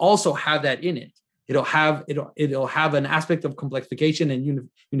will also have that in it. It'll have an aspect of complexification and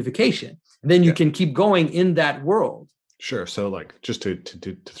unification, and then you can keep going in that world. Sure. So, like, just to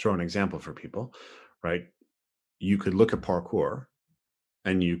throw an example for people, right? You could look at parkour,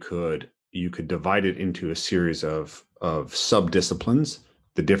 and you could divide it into a series of sub-disciplines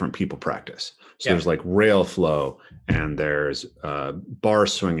that different people practice. So there's like rail flow, and there's bar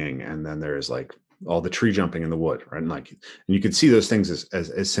swinging, and then there's like all the tree jumping in the wood, right? And you could see those things as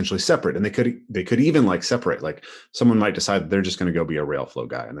essentially separate, and they could even like separate. Like someone might decide that they're just going to go be a rail flow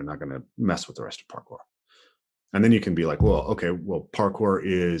guy, and they're not going to mess with the rest of parkour. And then you can be like, well, okay, well, parkour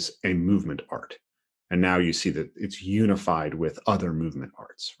is a movement art. And now you see that it's unified with other movement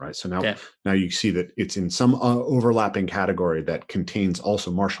arts, right? So now you see that it's in some overlapping category that contains also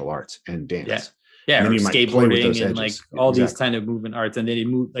martial arts and dance. Yeah, and then or skateboarding and like all these kind of movement arts, and then it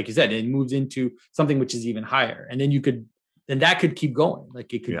moves, like you said, it moves into something which is even higher, and then that could keep going,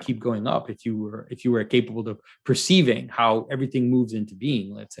 like it could keep going up if you were capable of perceiving how everything moves into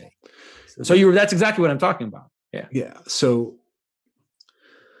being. Let's say, so that's exactly what I'm talking about. Yeah. So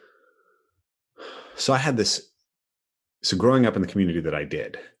I had this. So growing up in the community that I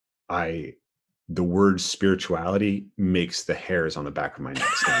did, the word spirituality makes the hairs on the back of my neck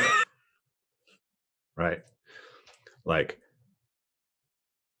stand up. Right? Like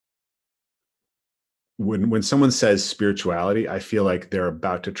when someone says spirituality, I feel like they're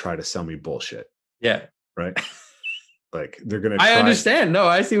about to try to sell me bullshit. Yeah. Right? Like they're going to I understand. No,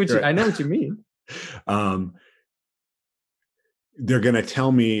 I see what I know what you mean. They're going to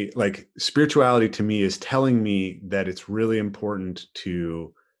tell me, like, spirituality to me is telling me that it's really important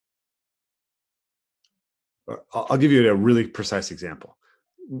to, I'll give you a really precise example.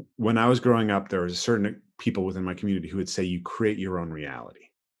 When I was growing up, there was certain people within my community who would say you create your own reality.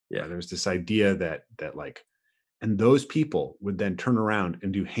 Yeah. There's this idea that like, and those people would then turn around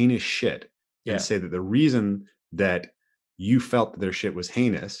and do heinous shit and say that the reason that you felt that their shit was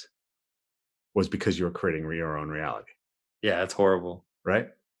heinous was because you were creating your own reality. Yeah, that's horrible. Right?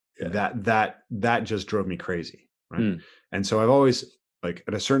 Yeah. That just drove me crazy. Right. And so I've always, like,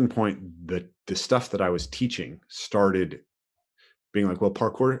 at a certain point, the stuff that I was teaching started being like, well,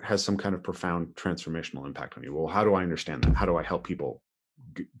 parkour has some kind of profound transformational impact on you. Well, how do I understand that? How do I help people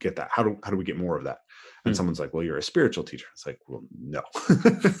get that? How do we get more of that? And someone's like, well, you're a spiritual teacher. It's like, well, no,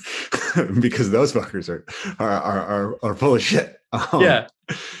 because those fuckers are full of shit.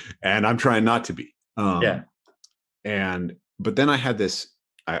 And I'm trying not to be. But then I had this,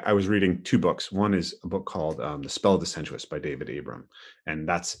 I was reading two books. One is a book called The Spell of the Sensuous by David Abram. And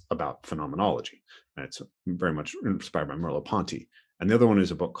that's about phenomenology. And it's very much inspired by Merleau-Ponty. And the other one is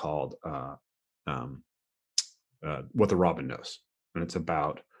a book called What the Robin Knows. And it's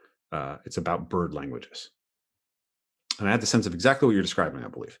about bird languages. And I had the sense of exactly what you're describing, I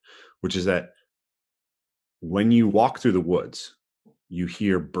believe, which is that when you walk through the woods, you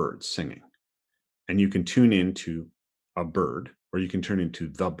hear birds singing. And you can tune into a bird, or you can turn into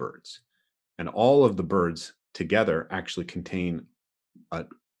the birds. And all of the birds together actually contain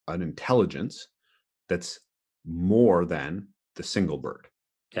an intelligence that's more than the single bird.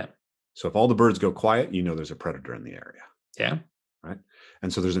 Yeah. So if all the birds go quiet, there's a predator in the area. Yeah. Right.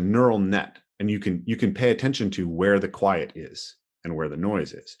 And so there's a neural net, and you can pay attention to where the quiet is and where the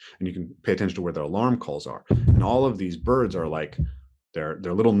noise is. And you can pay attention to where the alarm calls are. And all of these birds are like, they're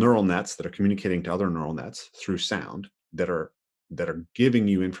little neural nets that are communicating to other neural nets through sound that are giving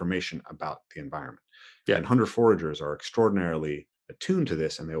you information about the environment. Yeah. And hunter foragers are extraordinarily attuned to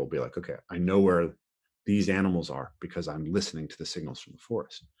this, and they will be like, okay, I know where these animals are because I'm listening to the signals from the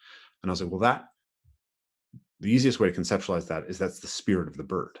forest. And I was like, well, the easiest way to conceptualize that is that's the spirit of the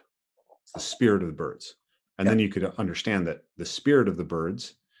bird. It's the spirit of the birds. And then you could understand that the spirit of the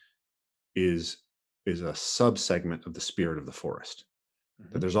birds is a subsegment of the spirit of the forest.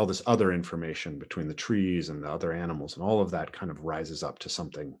 That there's all this other information between the trees and the other animals, and all of that kind of rises up to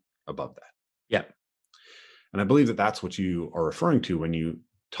something above that. Yeah. And I believe that that's what you are referring to when you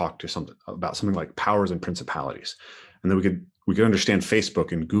talk to something like powers and principalities. And then we could understand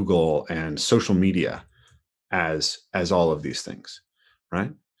Facebook and Google and social media as all of these things,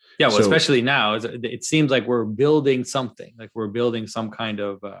 right? Yeah, well, especially now, it seems like we're building something, like we're building some kind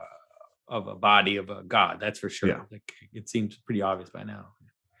of a body of a god. That's for sure. Yeah. Like it seems pretty obvious by now.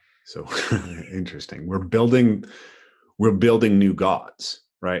 So interesting. We're building new gods,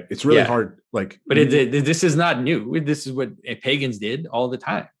 right? It's really hard. Like, but this is not new. This is what pagans did all the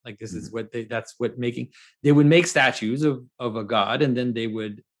time. Like this is what they would make statues of a god, and then they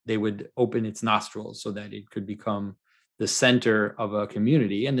would open its nostrils so that it could become the center of a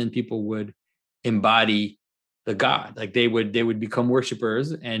community, and then people would embody the god. Like they would become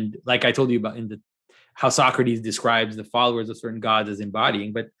worshipers, and like I told you about how Socrates describes the followers of certain gods as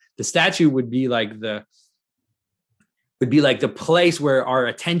embodying, but the statue would be like the place where our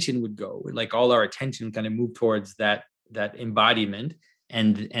attention would go, like all our attention kind of move towards that embodiment,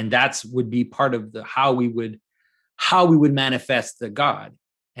 and that's would be part of how we would manifest the god.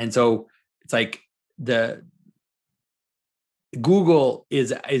 And so it's like the Google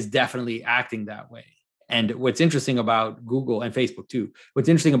is definitely acting that way. And what's interesting about Google and Facebook too, what's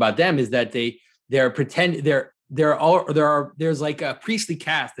interesting about them is that there's like a priestly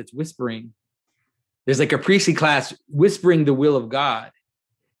caste that's whispering. There's like a priestly class whispering the will of God,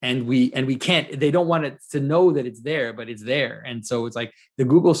 and we can't. They don't want it to know that it's there, but it's there. And so it's like the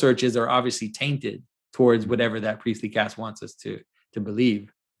Google searches are obviously tainted towards whatever that priestly caste wants us to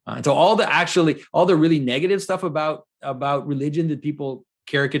believe. And so all the really negative stuff about religion that people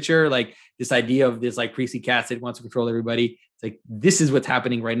caricature, like this idea of this like priestly caste that wants to control everybody. It's like, this is what's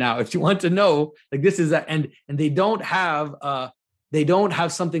happening right now. If you want to know, like this is that, and they don't have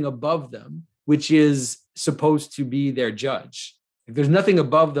something above them, which is supposed to be their judge. Like, there's nothing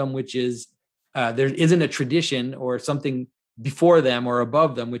above them, which is there isn't a tradition or something before them or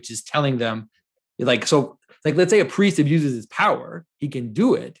above them, which is telling them, like, so like, let's say a priest abuses his power, he can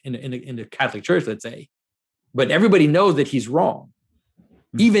do it in the Catholic Church, let's say, but everybody knows that he's wrong.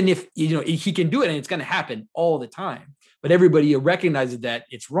 Even if, he can do it and it's going to happen all the time, but everybody recognizes that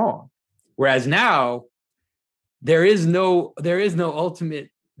it's wrong. Whereas now there is no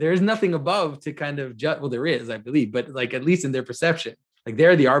ultimate, there is nothing above to kind of judge. Well, there is, I believe, but like, at least in their perception, like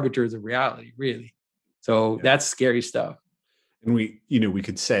they're the arbiters of reality, really. So that's scary stuff. And we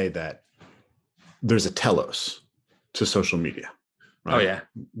could say that there's a telos to social media. Right? Oh yeah.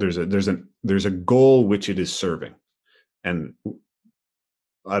 There's a goal which it is serving. And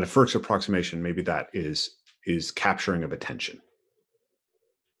at a first approximation, maybe that is capturing of attention.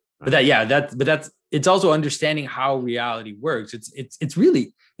 Right? But that's it's also understanding how reality works. It's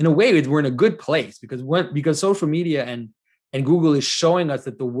really, in a way, we're in a good place because social media and Google is showing us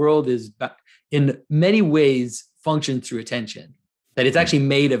that the world is in many ways functions through attention, that it's actually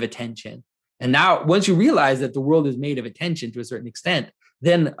made of attention. And now, once you realize that the world is made of attention to a certain extent,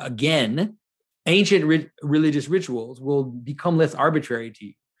 then again, ancient religious rituals will become less arbitrary to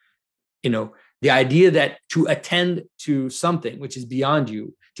you. The idea that to attend to something which is beyond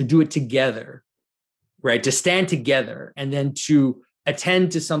you, to do it together, right? To stand together and then to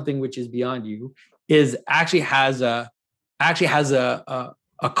attend to something which is beyond you actually has a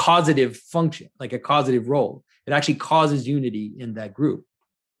causative function, like a causative role. It actually causes unity in that group.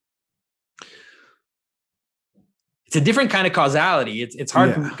 It's a different kind of causality. It's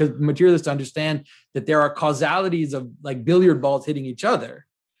hard because materialists to understand that there are causalities of like billiard balls hitting each other,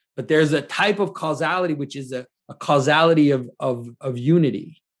 but there's a type of causality which is a causality of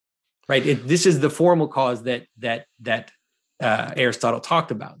unity, right? This is the formal cause that Aristotle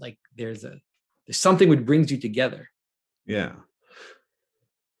talked about. Like there's something which brings you together. Yeah.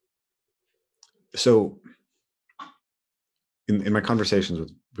 So in my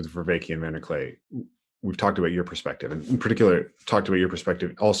conversations with Vervaeke and Van der Klee, we've talked about your perspective, and in particular talked about your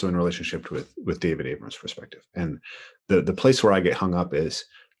perspective also in relationship with David Abrams' perspective. And the place where I get hung up is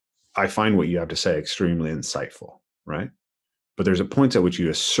I find what you have to say extremely insightful, right? But there's a point at which you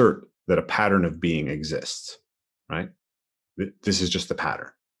assert that a pattern of being exists, right? This is just the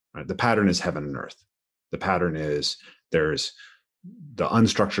pattern, right? The pattern is heaven and earth. The pattern is there's the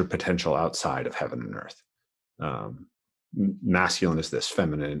unstructured potential outside of heaven and earth. Masculine is this,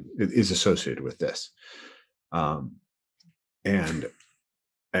 feminine is associated with this. And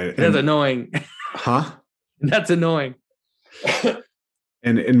that's annoying. Huh? That's annoying.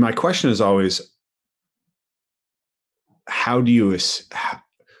 And my question is always,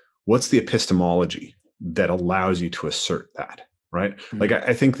 what's the epistemology that allows you to assert that, right? Mm-hmm. Like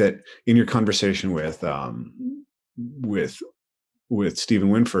I think that in your conversation with Stephen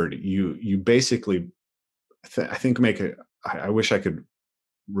Winford, you basically, I think I wish I could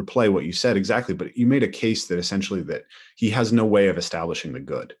replay what you said exactly, but you made a case that essentially that he has no way of establishing the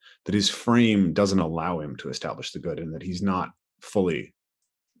good, that his frame doesn't allow him to establish the good, and that he's not fully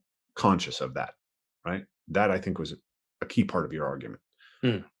conscious of that, right? That I think was a key part of your argument.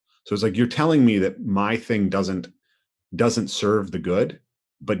 Mm. So it's like, you're telling me that my thing doesn't serve the good,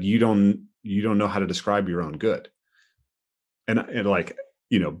 but you don't know how to describe your own good. And like,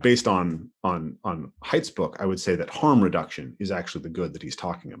 based on Haidt's book, I would say that harm reduction is actually the good that he's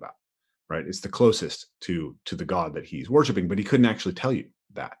talking about, right? It's the closest to the God that he's worshiping, but he couldn't actually tell you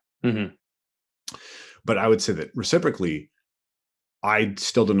that. Mm-hmm. But I would say that reciprocally, I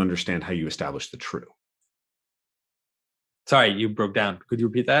still don't understand how you establish the true. Sorry, you broke down. Could you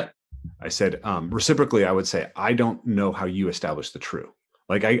repeat that? I said, reciprocally, I would say, I don't know how you establish the true.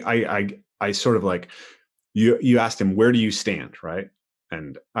 Like I sort of like, you asked him, where do you stand, right?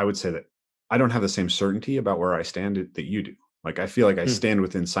 And I would say that I don't have the same certainty about where I stand that you do. Like, I feel like I stand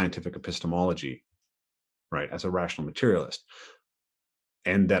within scientific epistemology, right, as a rational materialist.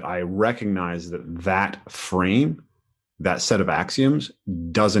 And that I recognize that frame, that set of axioms,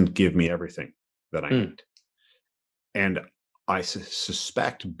 doesn't give me everything that I need. And I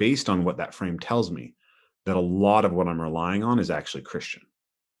suspect, based on what that frame tells me, that a lot of what I'm relying on is actually Christian.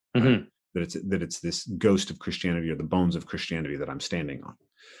 Right? Mm-hmm. That it's this ghost of Christianity, or the bones of Christianity, that I'm standing on.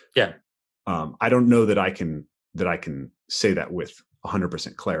 Yeah. I don't know that I can say that with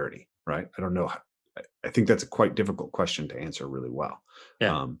 100% clarity, right? I don't know. I think that's a quite difficult question to answer really well.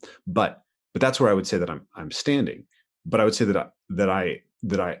 Yeah. But that's where I would say that I'm standing. But I would say that I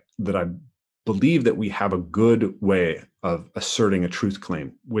believe that we have a good way of asserting a truth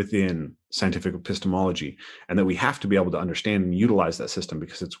claim within scientific epistemology, and that we have to be able to understand and utilize that system,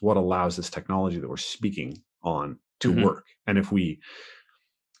 because it's what allows this technology that we're speaking on to work. And if we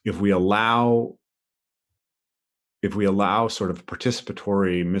allow sort of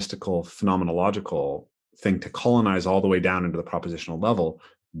participatory, mystical, phenomenological thing to colonize all the way down into the propositional level,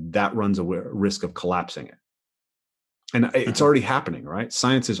 that runs a risk of collapsing it. And it's already happening, right?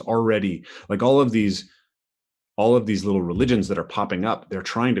 Science is already, like, all of these little religions that are popping up, they're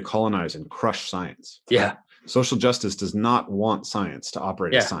trying to colonize and crush science. Yeah. Social justice does not want science to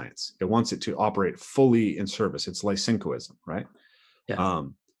operate as science. It wants it to operate fully in service. It's Lysenkoism, right? Yeah.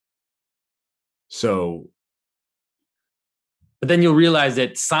 But then you'll realize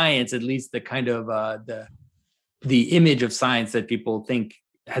that science, at least the kind of the image of science that people think,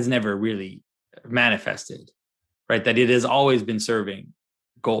 has never really manifested, right? That it has always been serving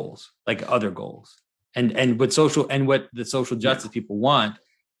goals, like other goals. And what the social justice people want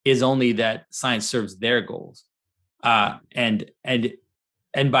is only that science serves their goals. And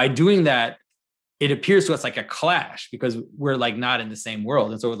by doing that, it appears to us like a clash, because we're like not in the same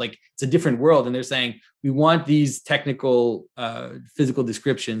world. And so like, it's a different world. And they're saying, we want these technical, physical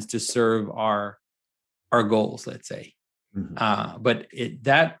descriptions to serve our goals, let's say. Mm-hmm. But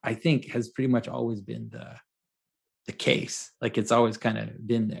that I think has pretty much always been the case. Like, it's always kind of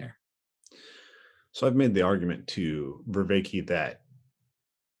been there. So I've made the argument to Vervaeke that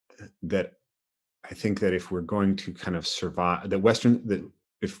I think that if we're going to kind of survive,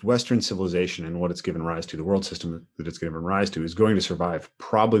 if Western civilization and what it's given rise to, the world system that it's given rise to, is going to survive,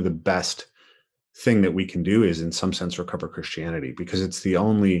 probably the best thing that we can do is, in some sense, recover Christianity, because it's the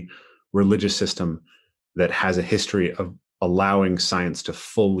only religious system that has a history of allowing science to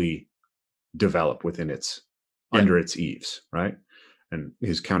fully develop within under its eaves, right? And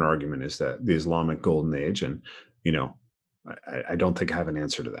his counter argument is that the Islamic golden age, and I don't think I have an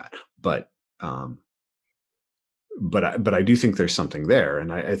answer to that, but I do think there's something there,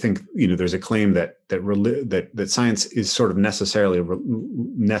 and I think there's a claim that science is sort of necessarily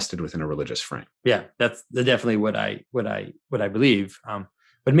nested within a religious frame. Yeah, that's definitely what I believe.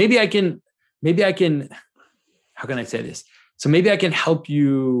 But maybe I can maybe I can, how can I say this? So maybe I can help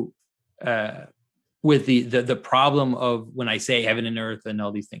you with the problem of when I say heaven and earth and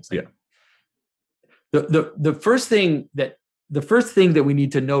all these things. Like, the first thing that we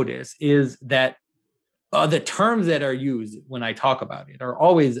need to notice is that the terms that are used when I talk about it are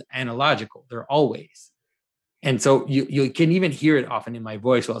always analogical. They're always. And so you can even hear it often in my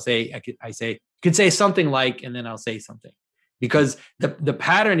voice. I'll say, you could say something like, and then I'll say something, because the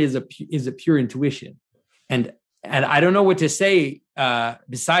pattern is a pure intuition. And I don't know what to say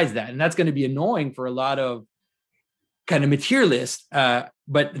besides that. And that's going to be annoying for a lot of kind of materialists.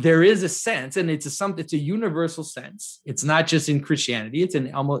 But there is a sense, and it's a universal sense. It's not just in Christianity. It's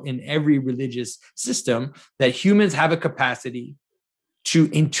almost in every religious system, that humans have a capacity to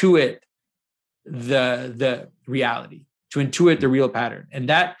intuit the reality, to intuit the real pattern. And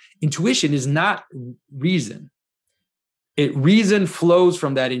that intuition is not reason. Reason flows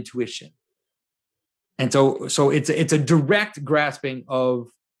from that intuition. And so it's a direct grasping of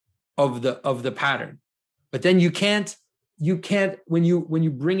the pattern. But then you can't when you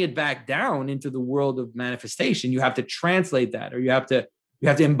bring it back down into the world of manifestation, you have to translate that, or you have to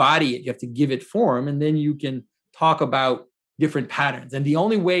embody it, you have to give it form, and then you can talk about different patterns. And the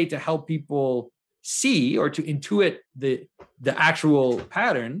only way to help people see or to intuit the actual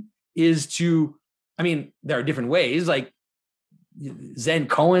pattern is to, I mean, there are different ways, like Zen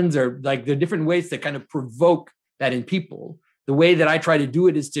koans, or like there are different ways to kind of provoke that in people. The way that I try to do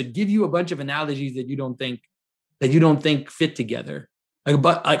it is to give you a bunch of analogies that you don't think fit together,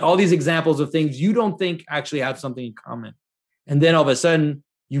 like all these examples of things you don't think actually have something in common, and then all of a sudden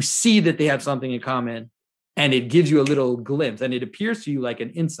you see that they have something in common, and it gives you a little glimpse, and it appears to you like an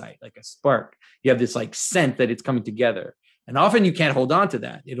insight, like a spark. You have this like sense that it's coming together, and often you can't hold on to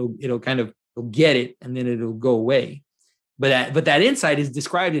that. It'll get it, and then it'll go away. But that insight is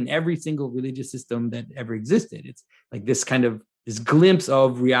described in every single religious system that ever existed. It's like this glimpse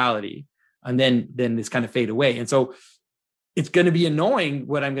of reality, and then this kind of fade away. And so it's going to be annoying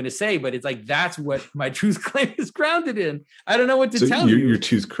what I'm going to say, but it's like, that's what my truth claim is grounded in. I don't know what to tell you.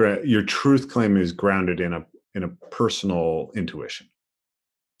 Your truth claim is grounded in a personal intuition.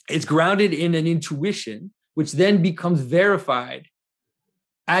 It's grounded in an intuition, which then becomes verified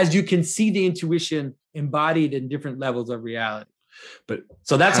as you can see the intuition embodied in different levels of reality. But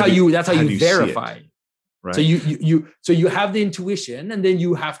so that's how you verify it. Right. So you have the intuition, and then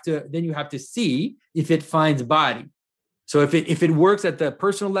you have to see if it finds body. So if it works at the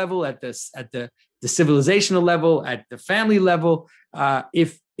personal level, at the civilizational level, at the family level,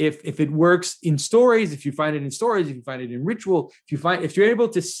 if it works in stories, if you find it in stories, if you find it in ritual, if you're able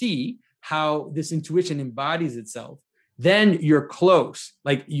to see how this intuition embodies itself, then you're close.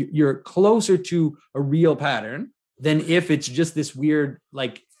 Like you're closer to a real pattern than if it's just this weird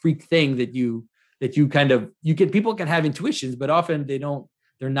like freak thing that people can have intuitions, but often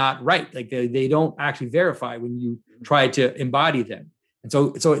they're not right. Like they don't actually verify when you try to embody them. And so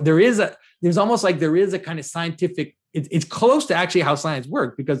there's almost like there is a kind of scientific, it's close to actually how science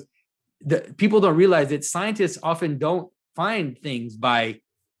works, because people don't realize that scientists often don't find things by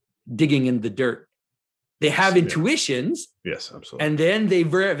digging in the dirt. They have intuitions. Yes, absolutely. And then they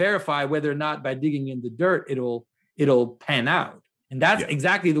verify whether or not by digging in the dirt, it'll pan out. And that's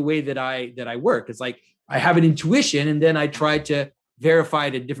exactly the way that I work. It's like I have an intuition, and then I try to verify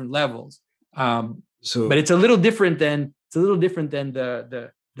it at different levels. But it's a little different than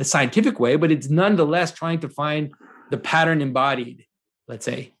the scientific way, but it's nonetheless trying to find the pattern embodied, let's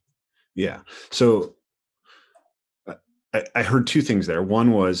say. Yeah. So I heard two things there.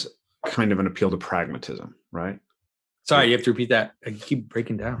 One was kind of an appeal to pragmatism, right? Sorry, you have to repeat that. I keep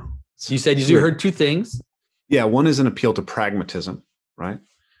breaking down. So you said you heard two things. Yeah, one is an appeal to pragmatism, right?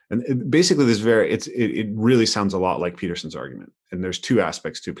 And basically, it really sounds a lot like Peterson's argument. And there's two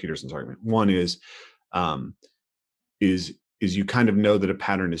aspects to Peterson's argument. One is you kind of know that a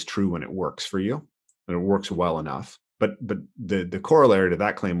pattern is true when it works for you, and it works well enough. But the corollary to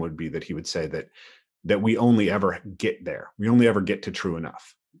that claim would be that he would say that we only ever get there. We only ever get to true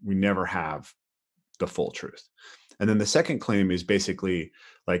enough. We never have the full truth. And then the second claim is basically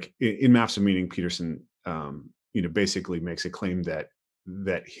like in Maps of Meaning, Peterson, basically makes a claim that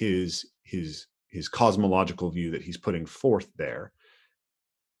his cosmological view that he's putting forth there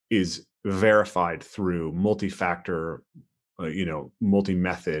is verified through multi-factor,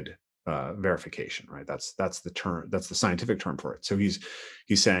 multi-method verification, right? That's the term. That's the scientific term for it. So he's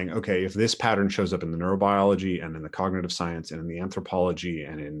saying, okay, if this pattern shows up in the neurobiology and in the cognitive science and in the anthropology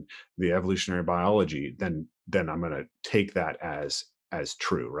and in the evolutionary biology, then I'm going to take that as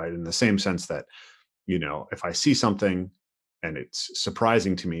true, right? In the same sense that, if I see something and it's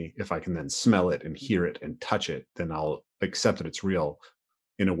surprising to me, if I can then smell it and hear it and touch it, then I'll accept that it's real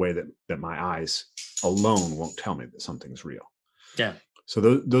in a way that my eyes alone won't tell me that something's real. Yeah. So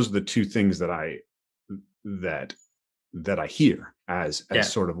those are the two things that I hear as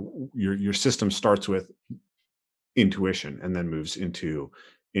sort of your system starts with intuition and then moves into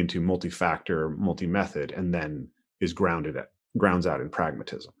multi-factor, multi-method, and then is grounds out in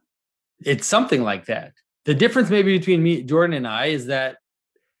pragmatism. It's something like that. The difference maybe between me, Jordan, and I is that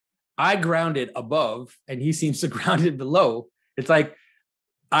I ground it above and he seems to ground it below. It's like,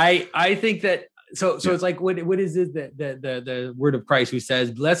 I think that, so it's like, what is it that the word of Christ, who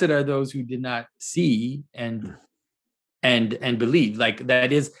says, blessed are those who did not see and believe. Like,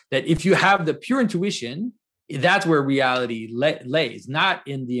 that is, that if you have the pure intuition, that's where reality lays, not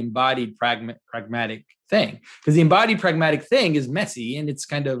in the embodied pragmatic thing. Because the embodied pragmatic thing is messy, and it's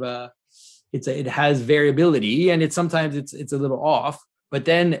kind of it has variability, and sometimes it's a little off. But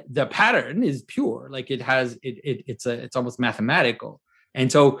then the pattern is pure, like it's almost mathematical. And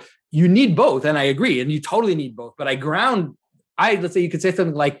so you need both, and I agree, and you totally need both. But let's say you could say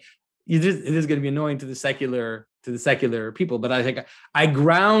something like, it is going to be annoying to the secular people, but I think I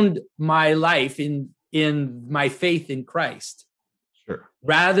ground my life in my faith in Christ, sure,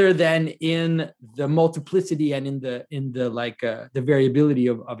 rather than in the multiplicity and in the variability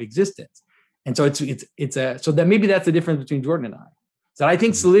of existence. And so so that maybe that's the difference between Jordan and I. So I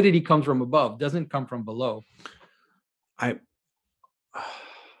think solidity comes from above, doesn't come from below. I'd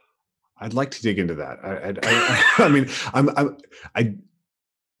like to dig into that. I mean,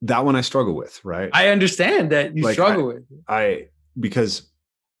 that one I struggle with, right? I understand that you struggle with. Because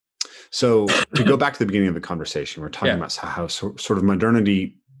so to go back to the beginning of the conversation, we're talking about how sort of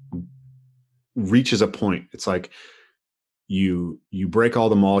modernity reaches a point. It's like you break all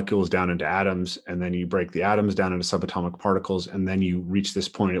the molecules down into atoms, and then you break the atoms down into subatomic particles, and then you reach this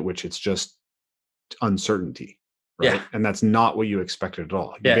point at which it's just uncertainty. Right. Yeah. And that's not what you expected at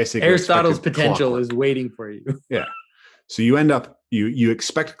all. You basically Aristotle's potential is waiting for you. Yeah. So you end up, you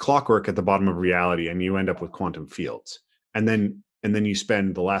expect clockwork at the bottom of reality, and you end up with quantum fields. And then you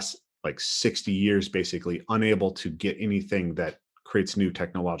spend the last 60 years basically unable to get anything that creates new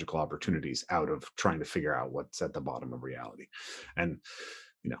technological opportunities out of trying to figure out what's at the bottom of reality. And,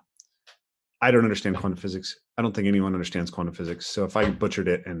 I don't understand quantum physics. I don't think anyone understands quantum physics. So if I butchered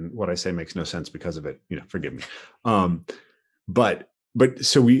it and what I say makes no sense because of it, forgive me. But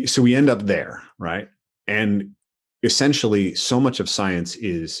so we end up there, right? And essentially so much of science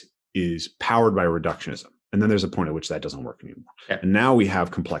is powered by reductionism. And then there's a point at which that doesn't work anymore. Yeah. And now we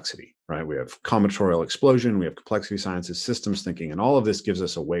have complexity, right? We have combinatorial explosion, we have complexity sciences, systems thinking, and all of this gives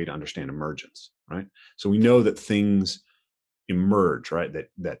us a way to understand emergence, right? So we know that things emerge, right?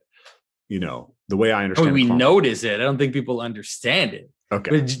 That the way I understand we notice it. I don't think people understand it.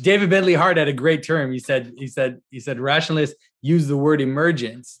 Okay. But David Bentley Hart had a great term. He said rationalists use the word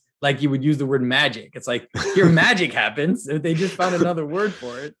emergence like you would use the word magic. It's like, your magic happens. They just found another word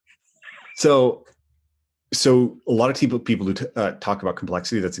for it. So a lot of people who talk about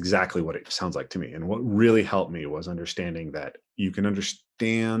complexity, that's exactly what it sounds like to me. And what really helped me was understanding that you can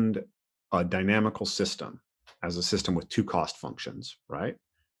understand a dynamical system as a system with two cost functions, right?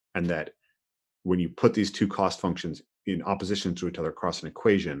 And that when you put these two cost functions in opposition to each other across an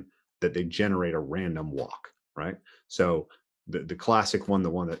equation, that they generate a random walk, right? So the classic one, the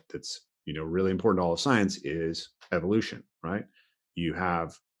one that's really important to all of science, is evolution, right? You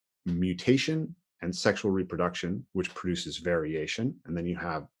have mutation and sexual reproduction, which produces variation, and then you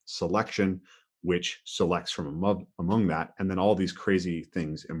have selection, which selects from among that, and then all these crazy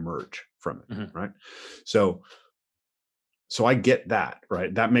things emerge from it, right? So I get that,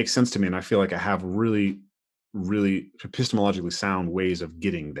 right? That makes sense to me. And I feel like I have really, really epistemologically sound ways of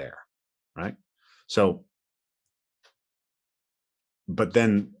getting there, right? So, but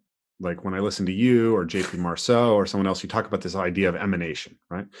then when I listen to you or JP Marceau or someone else, you talk about this idea of emanation,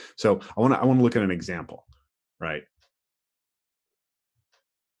 right? So I want to look at an example, right?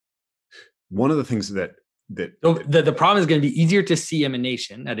 One of the things that the problem is going to be easier to see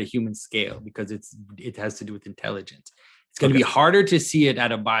emanation at a human scale because it has to do with intelligence. It's going to be harder to see it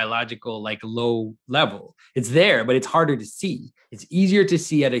at a biological, low level. It's there, but it's harder to see. It's easier to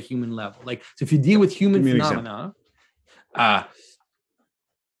see at a human level. So if you deal with human phenomena,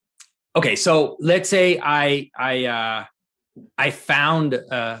 okay. So let's say I found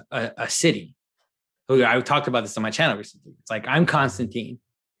a city. I talked about this on my channel recently. It's like, I'm Constantine,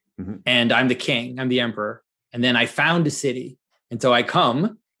 and I'm the king. I'm the emperor, and then I found a city, and so I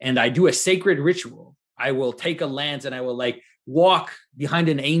come and I do a sacred ritual. I will take a lance and I will walk behind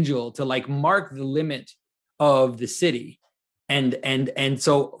an angel to mark the limit of the city. and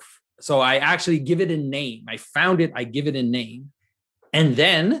so I actually give it a name. I found it, I give it a name, and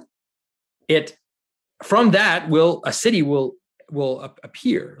then it from that a city will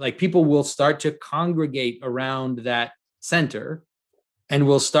appear. Like people will start to congregate around that center, and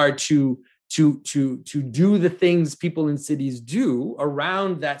will start to do the things people in cities do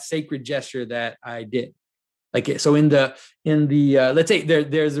around that sacred gesture that I did. Like, so in the let's say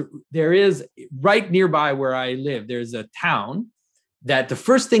there is right nearby where I live, there's a town that the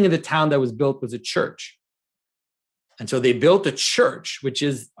first thing in the town that was built was a church. And so they built a church, which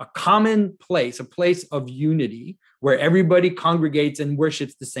is a common place, a place of unity where everybody congregates and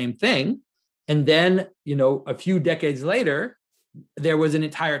worships the same thing. And then, a few decades later, there was an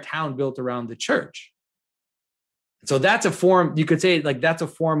entire town built around the church. So that's a form, you could say, like, that's a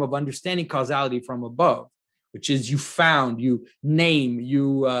form of understanding causality from above, which is you found, you name,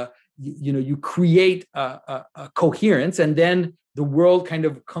 you create a coherence, and then the world kind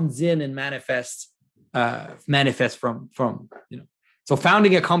of comes in and manifests from. So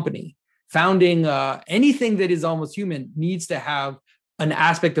founding a company, founding anything that is almost human needs to have an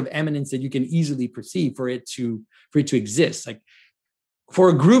aspect of eminence that you can easily perceive for it to exist. Like, for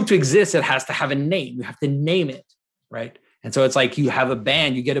a group to exist, it has to have a name. You have to name it, right? And so it's like you have a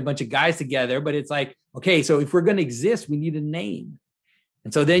band, you get a bunch of guys together, but it's like, okay, so if we're going to exist, we need a name.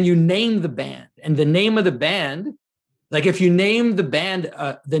 And so then you name the band, and the name of the band, like if you name the band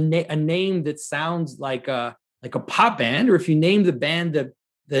a name that sounds like a pop band, or if you name the band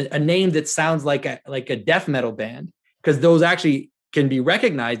a name that sounds like a death metal band, because those actually can be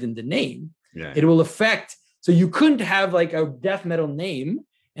recognized in the name, it will affect. So you couldn't have like a death metal name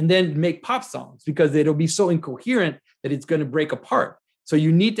and then make pop songs, because it'll be so incoherent that it's going to break apart. So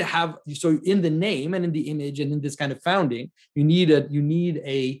you need to have, so in the name and in the image and in this kind of founding, you need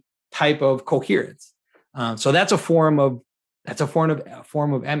a type of coherence. So that's a form of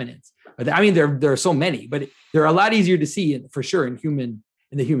eminence. I mean, there are so many, but they're a lot easier to see for sure in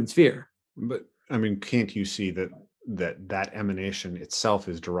the human sphere. But I mean, can't you see that emanation itself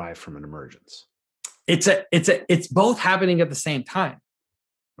is derived from an emergence? It's both happening at the same time,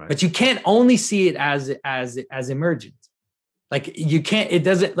 right? But you can't only see it as emergent. Like you can't. It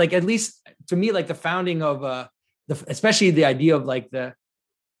doesn't, like, at least to me, like the founding of especially the idea of like the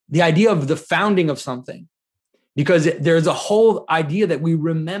idea of the founding of something, because there's a whole idea that we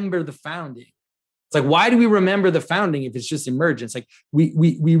remember the founding. It's like, why do we remember the founding if it's just emergence? Like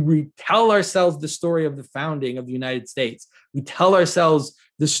we tell ourselves the story of the founding of the United States. We tell ourselves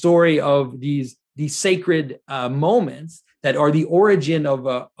the story of these sacred moments that are the origin of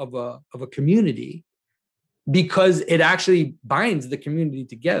a community, because it actually binds the community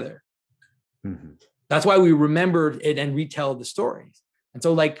together. Mm-hmm. That's why we remember it and retell the stories. And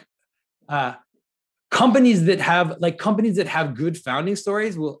so, like, companies that have good founding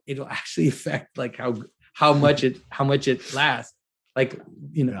stories it'll actually affect like how much it lasts. Like,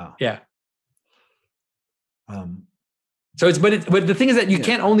 yeah. So but the thing is that you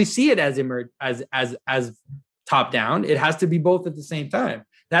can't only see it as top down. It has to be both at the same time.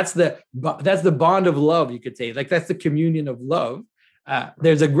 That's the bond of love, you could say. Like, that's the communion of love.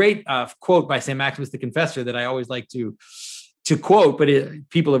 There's a great quote by St. Maximus the Confessor that I always like to quote, but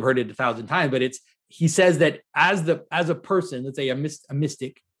people have heard it 1,000 times. But he says that as a person, let's say a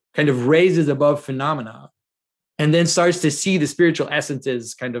mystic, kind of raises above phenomena, and then starts to see the spiritual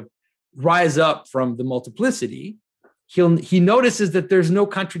essences kind of rise up from the multiplicity, he notices that there's no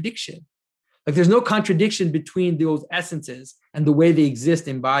contradiction. Like, there's no contradiction between those essences and the way they exist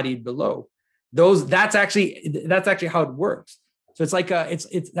embodied below. That's actually how it works. So it's like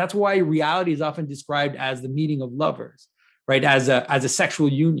that's why reality is often described as the meeting of lovers, right? As a sexual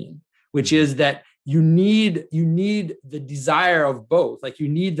union, which is that you need the desire of both. Like, you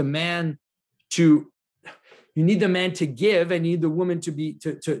need the man to give, and you need the woman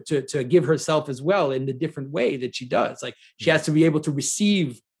to give herself as well in the different way that she does. Like, she has to be able to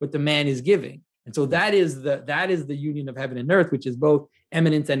receive what the man is giving. And so that is the union of heaven and earth, which is both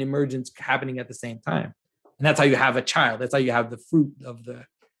eminence and emergence happening at the same time. And that's how you have a child. That's how you have the fruit of the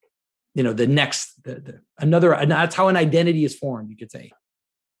next, another, and that's how an identity is formed, you could say.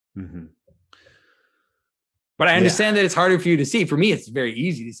 Mm-hmm. But I understand that it's harder for you to see. For me, it's very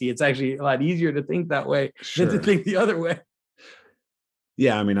easy to see. It's actually a lot easier to think that way than to think the other way.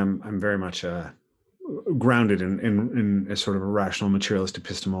 Yeah, I mean, I'm very much grounded in a sort of a rational materialist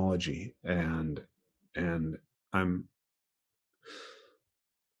epistemology, and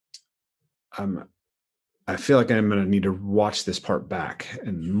I feel like I'm going to need to watch this part back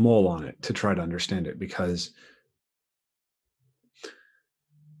and mull on it to try to understand it, because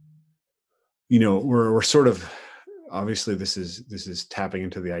we're sort of obviously this is tapping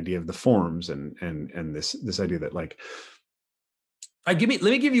into the idea of the forms and this idea that like, let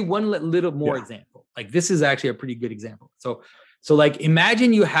me give you one little more example. Like this is actually a pretty good example. So like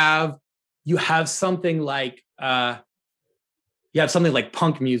imagine you have something like punk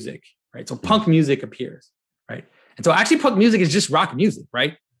music, right? So punk music appears, right? And so actually punk music is just rock music,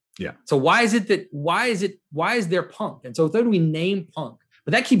 right? Yeah. So why is there punk? And so then we name punk,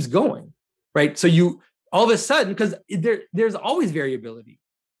 but that keeps going, right? So you all of a sudden, because there's always variability.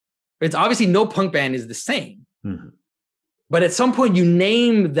 It's obviously no punk band is the same. Mm-hmm. But at some point you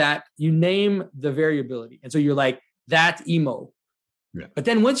name the variability. And so you're like, that's emo. Yeah. But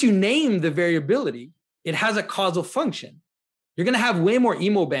then once you name the variability, it has a causal function. You're going to have way more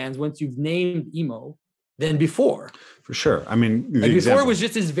emo bands once you've named emo than before. For sure. I mean, like before it was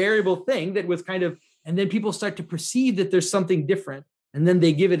just this variable thing that was kind of, and then people start to perceive that there's something different, and then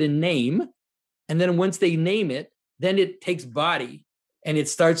they give it a name. And then once they name it, then it takes body and it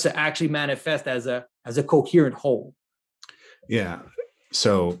starts to actually manifest as a coherent whole. Yeah.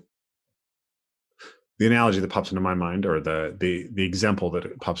 So the analogy that pops into my mind, or the example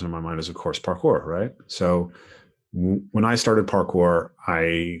that pops into my mind, is of course parkour, right? So when I started parkour,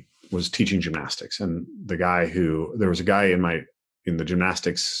 I was teaching gymnastics, and there was a guy in the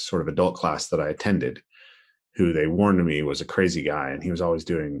gymnastics sort of adult class that I attended, who they warned me was a crazy guy, and he was always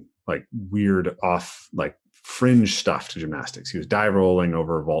doing like weird off, like fringe stuff to gymnastics. He was dive rolling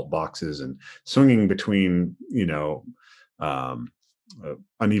over vault boxes and swinging between,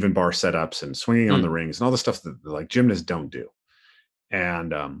 uneven bar setups and swinging on the rings and all the stuff that like gymnasts don't do.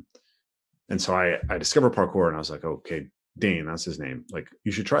 And so I discovered parkour, and I was like, okay, Dane, that's his name. Like,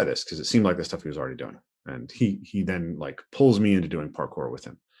 you should try this, because it seemed like the stuff he was already doing. And he then like pulls me into doing parkour with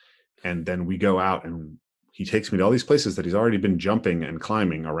him. And then we go out, and he takes me to all these places that he's already been jumping and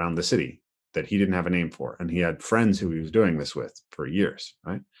climbing around the city that he didn't have a name for. And he had friends who he was doing this with for years,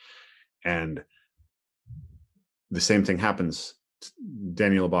 right? And the same thing happens.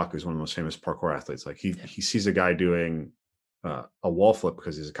 Daniel Abaku is one of the most famous parkour athletes. Like he sees a guy doing a wall flip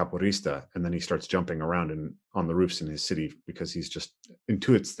because he's a capoeirista, and then he starts jumping around on the roofs in his city because he's just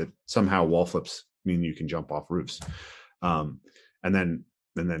intuits that somehow wall flips mean you can jump off roofs. And then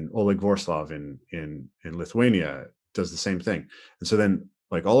Oleg Vorslav in Lithuania does the same thing. And so then,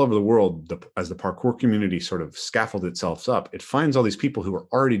 like all over the world, as the parkour community sort of scaffolded itself up, it finds all these people who are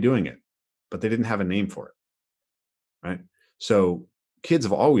already doing it, but they didn't have a name for it, right? So kids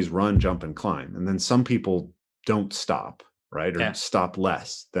have always run, jump, and climb, and then some people don't stop, right? Or stop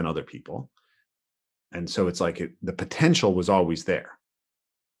less than other people. And so it's like the potential was always there.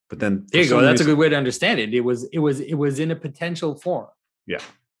 But then there you go. That's a good way to understand it. It was in a potential form. Yeah.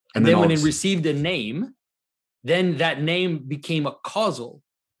 And then when it received a name, then that name became a causal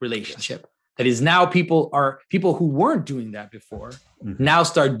relationship. Yes. That is, now people who weren't doing that before now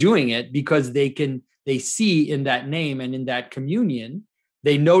start doing it because they see in that name and in that communion,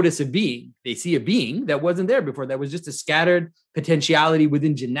 they notice a being. They see a being that wasn't there before. That was just a scattered potentiality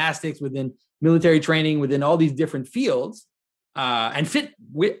within gymnastics, within military training, within all these different fields, and fit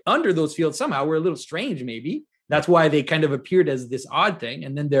under those fields somehow. We're a little strange, maybe. That's why they kind of appeared as this odd thing,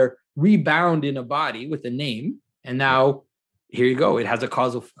 and then they're rebound in a body with a name, and now here you go. It has a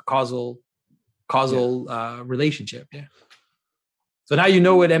causal relationship. Yeah. So now you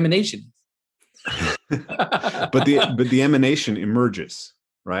know what emanation is. but the emanation emerges,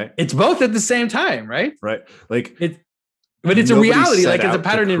 right? It's both at the same time, right? Right. Like but it's a reality, like it's a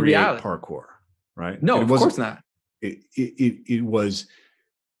pattern in reality. Parkour, right? No, of course not. It was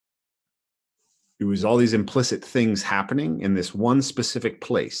all these implicit things happening in this one specific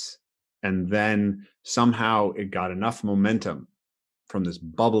place. And then somehow it got enough momentum from this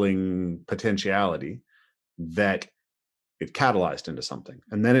bubbling potentiality that it catalyzed into something.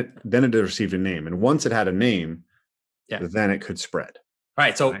 And then it received a name. And once it had a name, then it could spread. All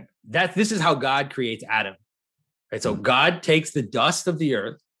right. So this is how God creates Adam. Right. So God takes the dust of the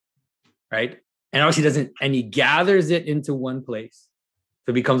earth, right? And obviously he gathers it into one place.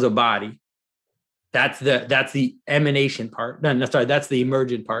 So it becomes a body. That's the emanation part. No, sorry, that's the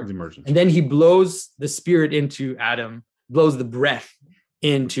emergent part. The emergent. And then he blows the spirit into Adam, blows the breath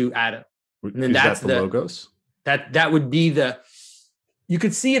into Adam. And then that's the logos. That would be you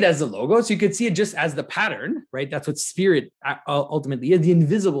could see it as the logos. You could see it just as the pattern, right? That's what spirit ultimately is, the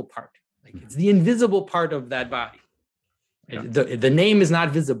invisible part. Like it's the invisible part of that body. Yeah. The name is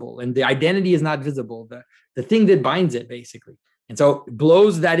not visible, and the identity is not visible. The thing that binds it, basically. And so it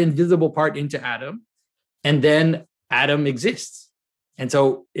blows that invisible part into Adam, and then Adam exists. And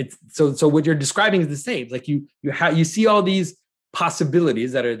so so what you're describing is the same. Like you see all these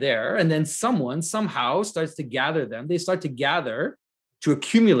possibilities that are there, and then someone somehow starts to gather them. They start to gather, to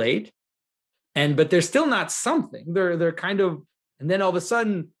accumulate, but they're still not something. They're kind of, and then all of a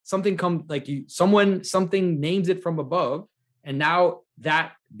sudden something comes, like something names it from above, and now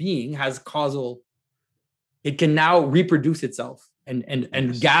that being has causal. It can now reproduce itself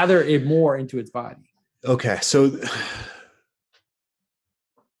and gather it more into its body. Okay, so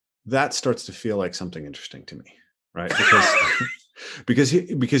that starts to feel like something interesting to me, right? Because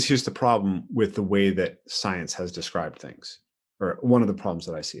here's the problem with the way that science has described things, or one of the problems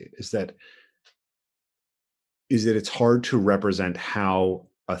that I see is that it's hard to represent how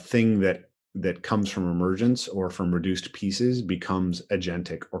a thing that comes from emergence or from reduced pieces becomes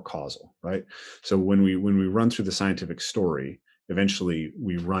agentic or causal, right? So when we run through the scientific story, eventually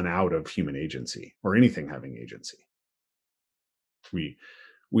we run out of human agency or anything having agency.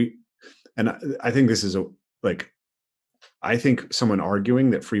 And I think this is I think someone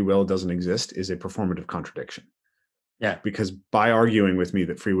arguing that free will doesn't exist is a performative contradiction. Yeah. Because by arguing with me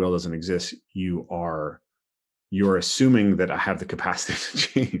that free will doesn't exist, you're assuming that I have the capacity to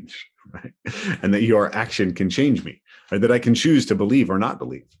change, right? And that your action can change me, or that I can choose to believe or not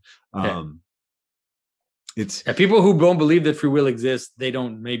believe. It's people who don't believe that free will exists, they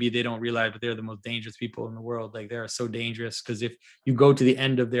don't realize that they're the most dangerous people in the world. Like, they're so dangerous, because if you go to the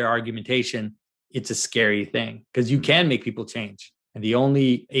end of their argumentation, it's a scary thing, because you can make people change, and the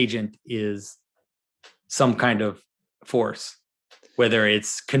only agent is some kind of force, whether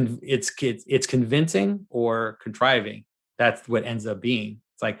it's convincing or contriving. That's what ends up being.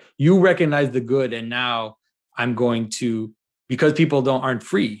 It's like, you recognize the good, and now I'm going to, because people aren't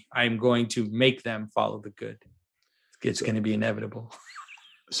free, I'm going to make them follow the good. It's going to be inevitable.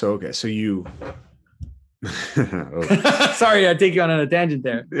 So you sorry, I take you on a tangent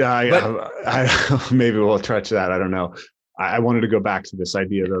there. Yeah, I maybe we'll touch that. I don't know. I wanted to go back to this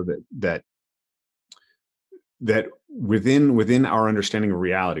idea, though, that within our understanding of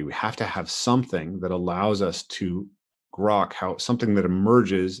reality, we have to have something that allows us to grok how something that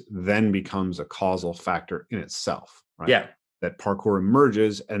emerges then becomes a causal factor in itself, right? Yeah. That parkour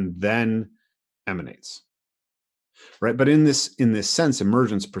emerges and then emanates, right? But in this sense,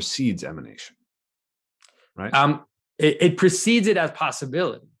 emergence precedes emanation, right? It precedes it as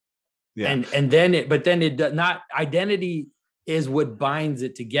possibility. Yeah. And then it does not. Identity is what binds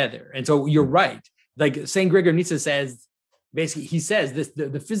it together. And so you're right. Like Saint Gregor Nyssa says, basically, he says this: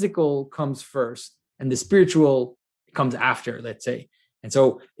 the physical comes first, and the spiritual comes after. Let's say, and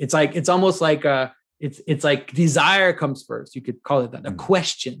so it's almost like it's like desire comes first. You could call it that. A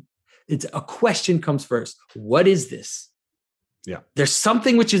question. It's a question comes first. What is this? Yeah. There's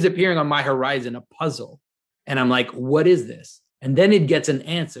something which is appearing on my horizon, a puzzle, and I'm like, what is this? And then it gets an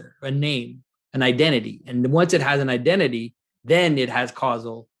answer, a name, an identity, and once it has an identity, then it has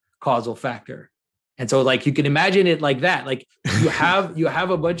causal factor. And so, like, you can imagine it like that. Like, you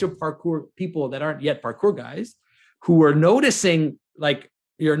have a bunch of parkour people that aren't yet parkour guys who are noticing, like,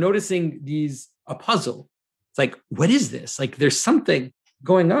 you're noticing a puzzle. It's like, what is this? Like, there's something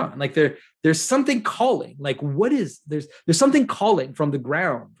going on. Like, there's something calling. Like, there's something calling from the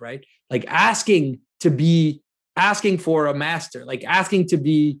ground, right? Like, asking for a master, like asking to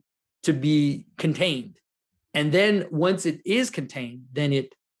be contained. And then once it is contained,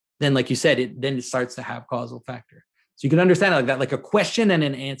 then like you said, it starts to have causal factor. So you can understand it like that, like a question and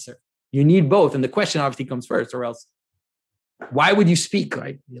an answer. You need both. And the question obviously comes first, or else why would you speak?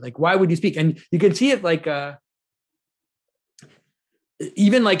 Right? Like, why would you speak? And you can see it like,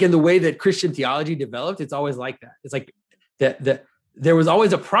 even like in the way that Christian theology developed, it's always like that. It's like that there was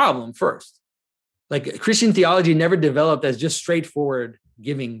always a problem first. Like, Christian theology never developed as just straightforward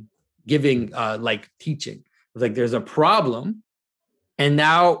giving like teaching. It was like, there's a problem, and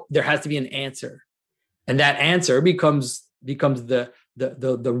now there has to be an answer, and that answer becomes the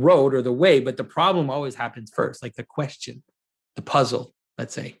road or the way. But the problem always happens first, like the question, the puzzle,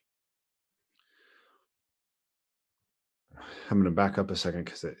 let's say. I'm going to back up a second,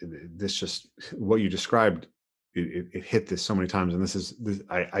 because this just what you described. It hit this so many times, and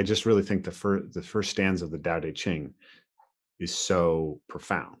I just really think the first stanza of the Tao Te Ching is so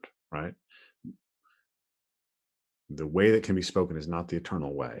profound, right? The way that can be spoken is not the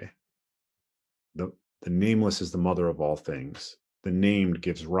eternal way. The nameless is the mother of all things. The named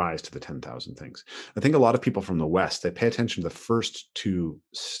gives rise to the 10,000 things. I think a lot of people from the West, they pay attention to the first two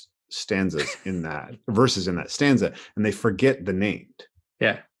stanzas in that verses in that stanza, and they forget the named.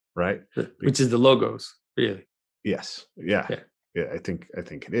 Yeah. Right. Which is the logos, really. Yes. Yeah. I think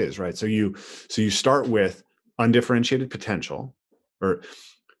it is, right. So you start with undifferentiated potential, or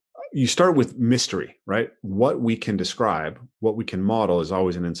you start with mystery, right? What we can describe, what we can model is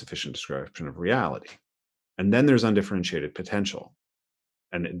always an insufficient description of reality. And then there's undifferentiated potential.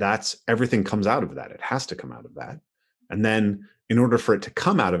 And that's everything comes out of that. It has to come out of that. And then in order for it to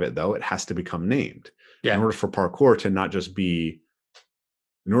come out of it, though, it has to become named. In order for parkour to not just be,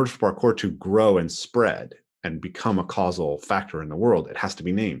 in order for parkour to grow and spread and become a causal factor in the world, it has to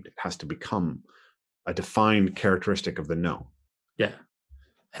be named. It has to become a defined characteristic of the known. Yeah.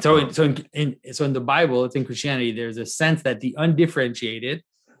 So in the Bible, it's in Christianity, there's a sense that the undifferentiated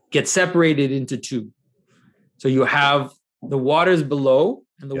gets separated into two. So you have the waters below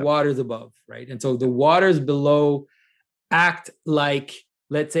and the waters above, right? And so the waters below act like,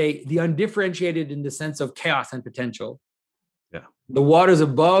 let's say, the undifferentiated in the sense of chaos and potential. Yeah. The waters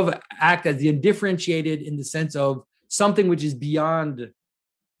above act as the undifferentiated in the sense of something which is beyond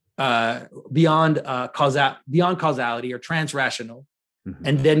causality or transrational,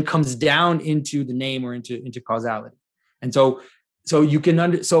 and then comes down into the name or into causality. And so you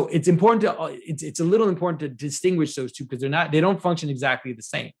can so it's important to it's a little important to distinguish those two, because they don't function exactly the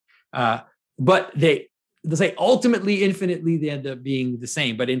same, but they say ultimately, infinitely, they end up being the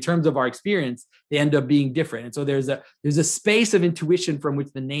same. But in terms of our experience, they end up being different. And so there's a space of intuition from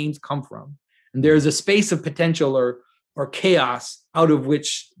which the names come from, and there's a space of potential or chaos out of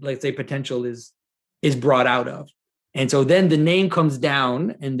which, let's say, potential is brought out of. And so then the name comes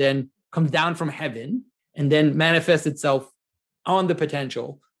down, and then comes down from heaven, and then manifests itself on the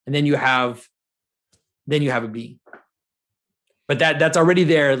potential, and then you have a being. But that's already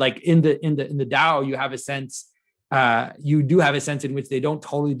there. Like in the Tao, you have a sense. You do have a sense in which they don't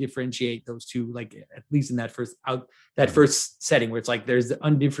totally differentiate those two. Like at least in that first setting, where it's like there's the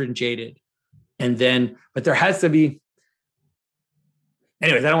undifferentiated, and then but there has to be.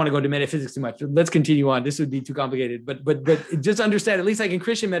 Anyways, I don't want to go into metaphysics too much. Let's continue on. This would be too complicated. But just understand, at least like in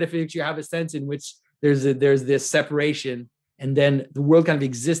Christian metaphysics, you have a sense in which there's this separation, and then the world kind of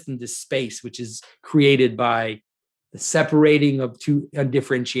exists in this space, which is created by the separating of two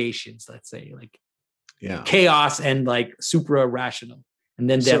undifferentiations, let's say, like chaos and like supra-rational. And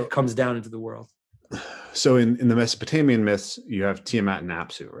then that comes down into the world. So in the Mesopotamian myths, you have Tiamat and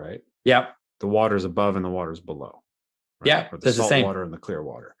Apsu, right? Yeah. The waters above and the waters below. Right? Yeah, or the salt water and the clear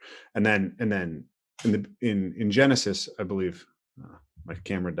water, and then in Genesis, I believe my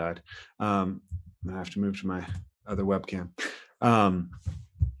camera died. I have to move to my other webcam.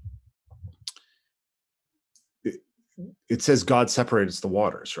 It says God separates the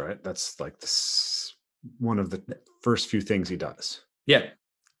waters, right? That's like one of the first few things he does. Yeah,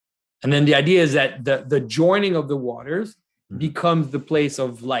 and then the idea is that the joining of the waters becomes the place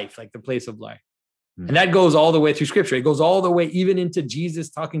of life, like the place of life. And that goes all the way through scripture. It goes all the way even into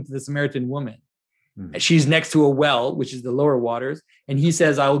Jesus talking to the Samaritan woman. She's next to a well, which is the lower waters. And he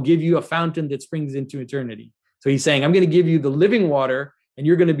says, I will give you a fountain that springs into eternity. So he's saying, I'm going to give you the living water, and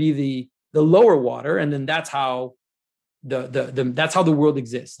you're going to be the lower water. And then that's how that's how the world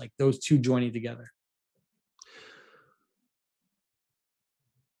exists, like those two joining together.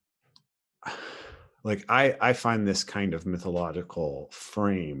 Like I find this kind of mythological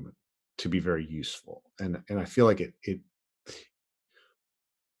frame to be very useful, and I feel like it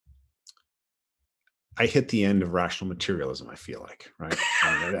I hit the end of rational materialism. I feel like, right?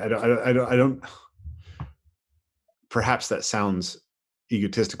 I don't. Perhaps that sounds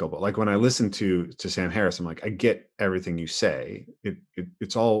egotistical, but like when I listen to Sam Harris, I'm like, I get everything you say.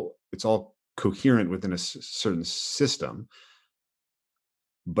 It's all coherent within a certain system,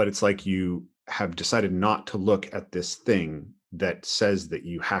 but it's like you have decided not to look at this thing that says that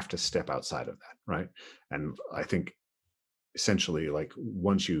you have to step outside of that, right? And I think essentially, like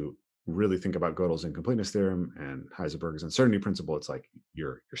once you really think about Gödel's incompleteness theorem and Heisenberg's uncertainty principle, it's like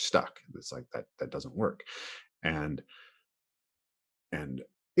you're stuck. It's like that doesn't work. And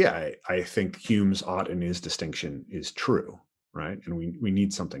yeah, I think Hume's ought and is distinction is true, right? And we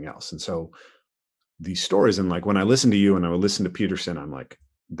need something else. And so these stories, and like when I listen to you and I would listen to Peterson, I'm like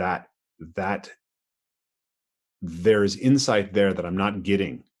that there is insight there that I'm not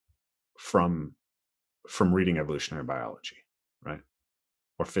getting from reading evolutionary biology, right?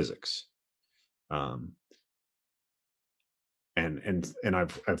 Or physics. And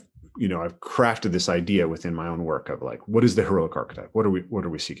I've crafted this idea within my own work of like, what is the heroic archetype? What are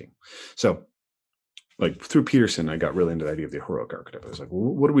we seeking? So like through Peterson, I got really into the idea of the heroic archetype. I was like,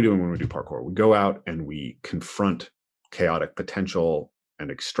 well, what are we doing when we do parkour? We go out and we confront chaotic potential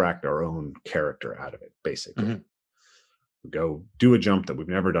and extract our own character out of it, basically. We go do a jump that we've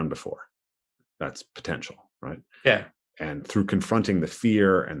never done before. That's potential, right? Yeah. And through confronting the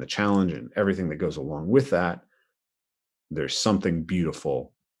fear and the challenge and everything that goes along with that, there's something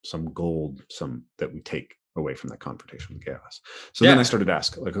beautiful some gold, some that we take away from that confrontation with chaos. So then I started to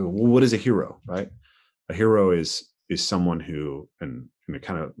ask, like, well, what is a hero, right? A hero is someone who, and it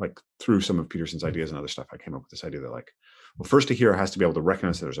kind of like through some of Peterson's ideas and other stuff, I came up with this idea that, like, well, first a hero has to be able to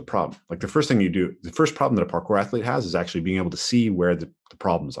recognize that there's a problem. Like the first thing you do, the first problem that a parkour athlete has is actually being able to see where the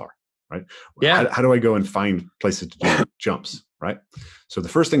problems are, right? Yeah. How do I go and find places to do jumps, right? So the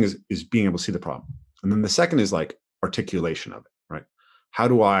first thing is being able to see the problem. And then the second is like articulation of it, right? How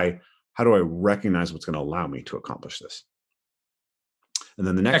do I recognize what's going to allow me to accomplish this? And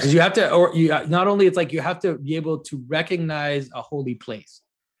then the next, because you have to, or you not only, it's like you have to be able to recognize a holy place,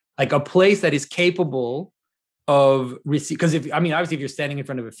 like a place that is capable of receive. Because obviously, if you're standing in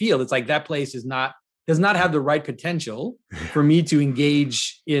front of a field, it's like that place does not have the right potential for me to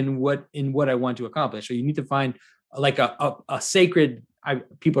engage in what I want to accomplish. So you need to find like a sacred.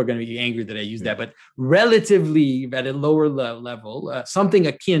 People are going to be angry that I use that, but relatively at a lower level, something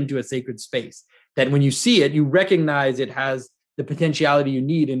akin to a sacred space that when you see it, you recognize it has the potentiality you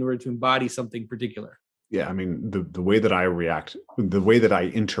need in order to embody something particular. Yeah, I mean, the way that I react, the way that I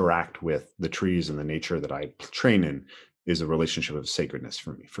interact with the trees and the nature that I train in is a relationship of sacredness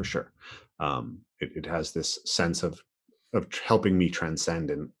for me, for sure. It has this sense of helping me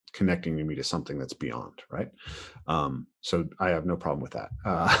transcend and connecting me to something that's beyond, right? So I have no problem with that.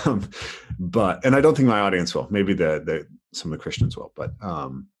 And I don't think my audience will. Maybe some of the Christians will, but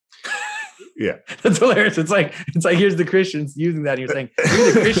yeah, that's hilarious. It's like here's the Christians using that. And you're saying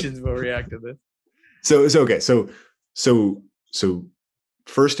maybe the Christians will react to this. So it's okay. So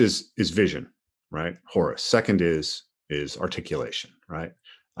first is vision, right? Horus. Second is articulation, right?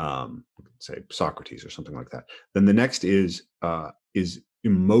 Say Socrates or something like that. Then the next is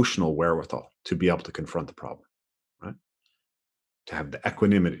emotional wherewithal to be able to confront the problem, right? To have the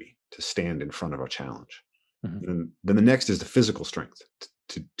equanimity to stand in front of a challenge. Mm-hmm. Then the next is the physical strength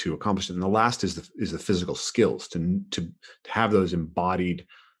to accomplish it. And the last is the physical skills to have those embodied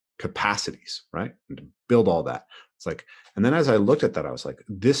capacities, right? And to build all that. It's like, and then as I looked at that, I was like,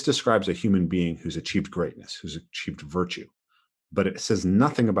 this describes a human being who's achieved greatness, who's achieved virtue, but it says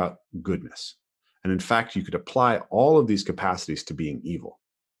nothing about goodness. And in fact, you could apply all of these capacities to being evil,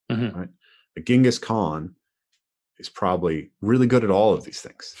 mm-hmm. right? A Genghis Khan is probably really good at all of these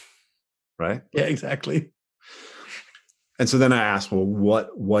things, right? Yeah, exactly. And so then I asked, well,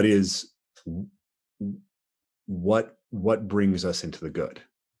 what brings us into the good?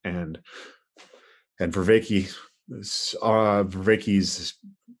 And Vervaeke's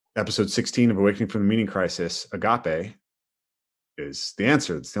episode 16 of Awakening from the Meaning Crisis, agape, is the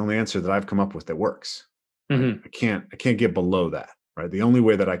answer. It's the only answer that I've come up with that works. Mm-hmm. I can't get below that, right? The only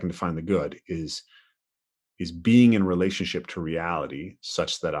way that I can define the good is being in relationship to reality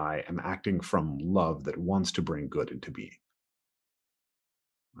such that I am acting from love that wants to bring good into being.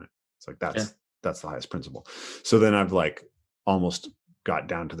 Right? It's like that's the highest principle. So then I've like almost got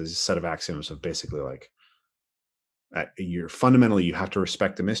down to this set of axioms of basically like you have to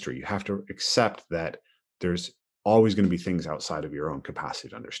respect the mystery. You have to accept that there's always going to be things outside of your own capacity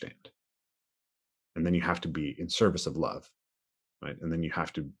to understand. And then you have to be in service of love, right? And then you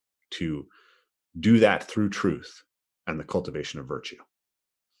have to do that through truth and the cultivation of virtue.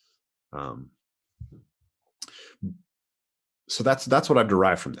 So that's what I've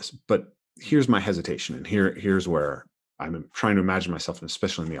derived from this. But here's my hesitation, and here's where I'm trying to imagine myself, and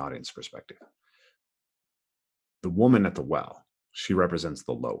especially in the audience perspective. The woman at the well, she represents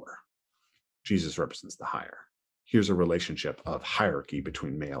the lower. Jesus represents the higher. Here's a relationship of hierarchy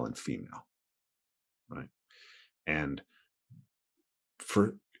between male and female, right? And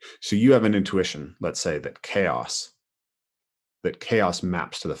so you have an intuition, let's say, that chaos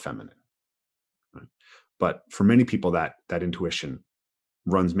maps to the feminine, right? But for many people, that intuition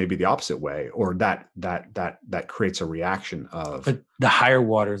runs maybe the opposite way, or that creates a reaction of. But the higher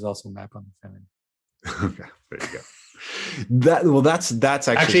waters also map on the feminine. Okay, there you go. That's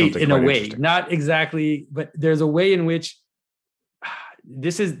actually in a way, not exactly, but there's a way in which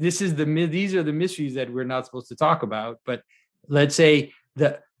these are the mysteries that we're not supposed to talk about. But let's say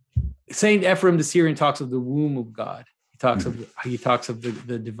the Saint Ephrem the Syrian talks of the womb of God. He talks of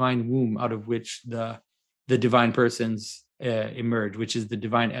the divine womb out of which the divine persons emerge, which is the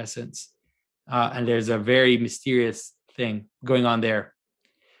divine essence. And there's a very mysterious thing going on there.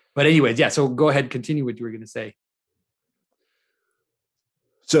 But anyways, yeah, so go ahead, continue what you were going to say.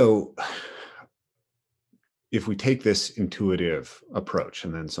 So if we take this intuitive approach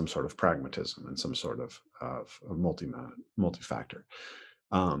and then some sort of pragmatism and some sort of multi-factor,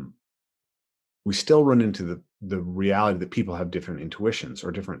 we still run into the reality that people have different intuitions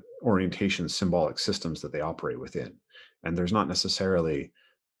or different orientations, symbolic systems that they operate within. And there's not necessarily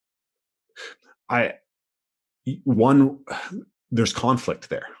I one there's conflict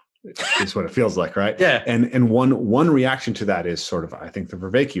there. Is what it feels like, right? Yeah. And one reaction to that is sort of, I think, the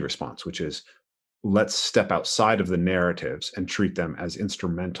Vervaeke response, which is, let's step outside of the narratives and treat them as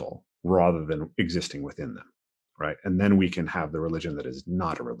instrumental rather than existing within them, right? And then we can have the religion that is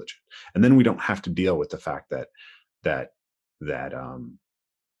not a religion, and then we don't have to deal with the fact that that that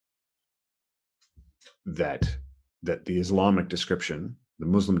that that the Islamic description, the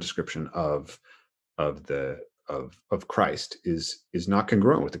Muslim description of the of Christ is not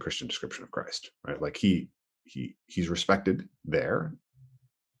congruent with the Christian description of Christ, right? Like he's respected there,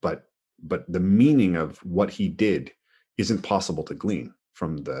 but the meaning of what he did isn't possible to glean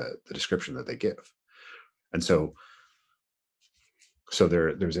from the description that they give. And so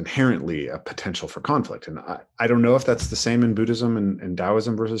there's inherently a potential for conflict. And I don't know if that's the same in Buddhism and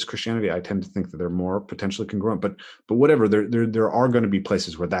Taoism versus Christianity. I tend to think that they're more potentially congruent, but whatever, there are going to be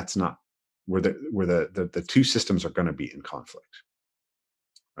places where that's not, where the two systems are going to be in conflict,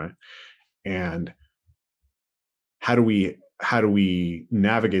 right? And how do we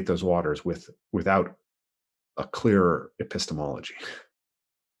navigate those waters without a clearer epistemology?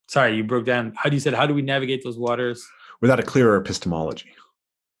 Sorry, you broke down. How do we navigate those waters? Without a clearer epistemology.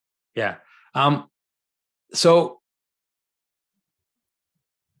 Yeah. So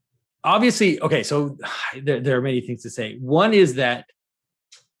obviously, okay, so there are many things to say. One is that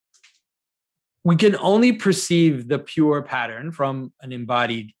we can only perceive the pure pattern from an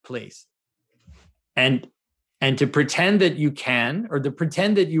embodied place. And to pretend that you can, or to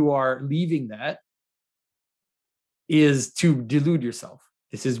pretend that you are leaving that, is to delude yourself.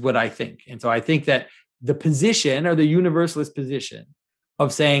 This is what I think. And so I think that the position, or the universalist position,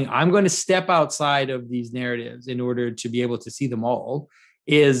 of saying, I'm going to step outside of these narratives in order to be able to see them all,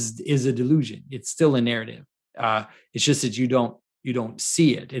 is a delusion. It's still a narrative. It's just that you don't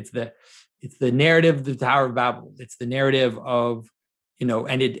see it. It's the narrative of the Tower of Babel. It's the narrative of,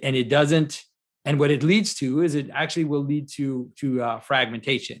 and it doesn't. And what it leads to is, it actually will lead to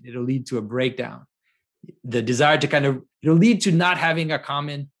fragmentation. It'll lead to a breakdown. The desire to it'll lead to not having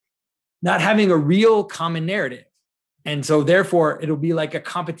a real common narrative. And so therefore it'll be like a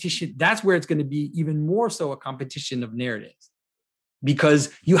competition. That's where it's going to be even more so a competition of narratives,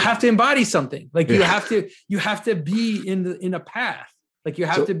 because you have to embody something. Like you have to be in a path. Like you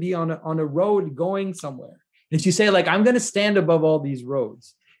have to be on a road going somewhere. And if you say, like, I'm going to stand above all these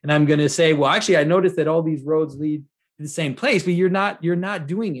roads, and I'm going to say, well, actually, I noticed that all these roads lead to the same place, but you're not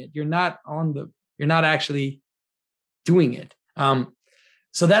doing it. You're not actually doing it.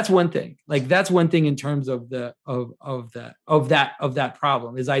 So that's one thing. Like, that's one thing in terms of that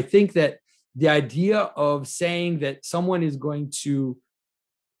problem, is I think that the idea of saying that someone is going to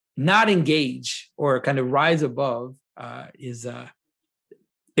not engage or kind of rise above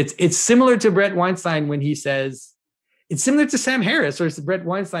it's similar to Brett Weinstein when he says, it's similar to Sam Harris or Brett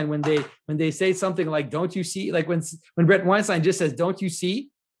Weinstein when they say something like, don't you see, like when Brett Weinstein just says, don't you see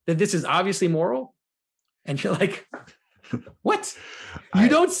that this is obviously moral? And you're like, what? You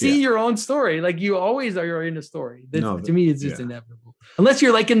don't see your own story. Like, you always are in a story. To me, it's just inevitable. Unless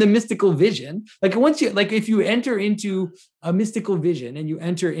you're like in the mystical vision. Like, if you enter into a mystical vision and you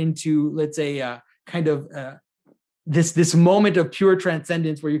enter into, let's say, kind of this moment of pure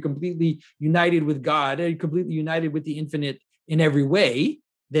transcendence where you're completely united with God, and you're completely united with the infinite in every way,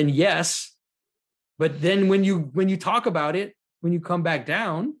 then yes. But then when you talk about it, when you come back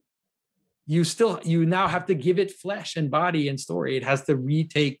down, you now have to give it flesh and body and story. It has to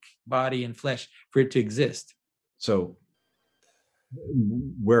retake body and flesh for it to exist. So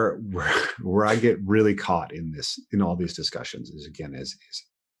where I get really caught in all these discussions is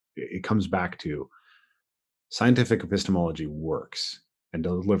it comes back to scientific epistemology works and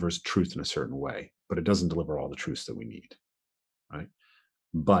delivers truth in a certain way, but it doesn't deliver all the truths that we need, right?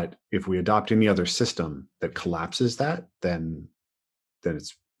 But if we adopt any other system that collapses that, then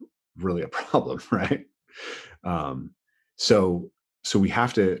it's really a problem, right? So we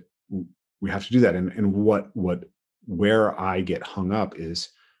have to do that. And where I get hung up is,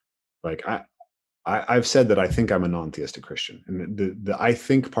 like, I've said that I think I'm a non-theistic Christian, and the I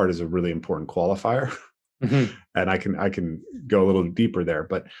think part is a really important qualifier. Mm-hmm. And I can go a little deeper there,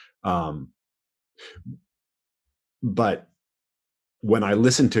 but when I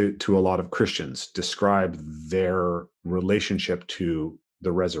listen to a lot of Christians describe their relationship to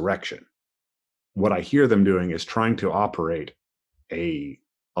the resurrection, what I hear them doing is trying to operate a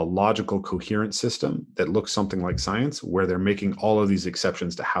logical, coherent system that looks something like science, where they're making all of these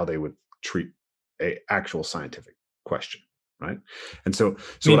exceptions to how they would treat a actual scientific question, right? And so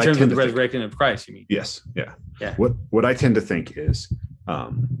in terms of the resurrection of Christ, you mean? Yes, yeah. Yeah. What I tend to think is,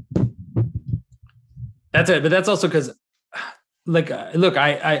 That's it. But that's also because, like, look,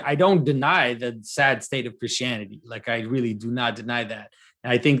 I don't deny the sad state of Christianity. Like, I really do not deny that.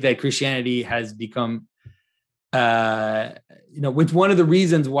 And I think that Christianity has become, which one of the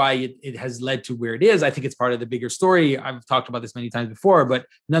reasons why it has led to where it is. I think it's part of the bigger story. I've talked about this many times before, but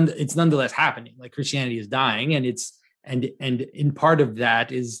it's nonetheless happening. Like, Christianity is dying, and in part of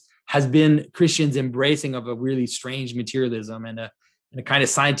that has been Christians embracing of a really strange materialism and a kind of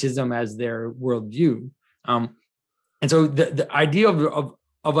scientism as their worldview. And so the idea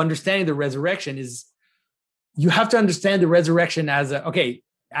of understanding the resurrection is, you have to understand the resurrection as a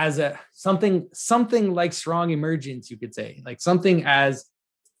something like strong emergence, you could say, like something as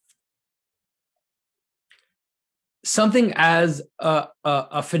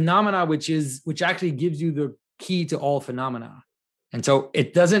a phenomena which actually gives you the key to all phenomena. And so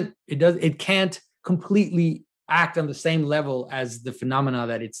it can't completely act on the same level as the phenomena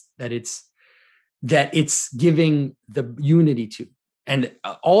that it's giving the unity to. And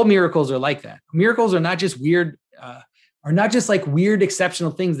all miracles are like that. Miracles are not just weird, like weird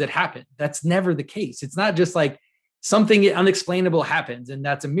exceptional things that happen. That's never the case. It's not just like something unexplainable happens and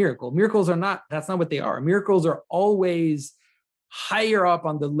that's a miracle. Miracles are not, that's not what they are. Miracles are always higher up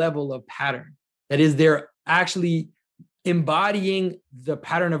on the level of pattern. That is, they're actually embodying the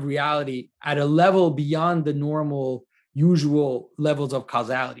pattern of reality at a level beyond the normal, usual levels of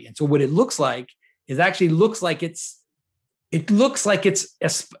causality. And so what it looks like is actually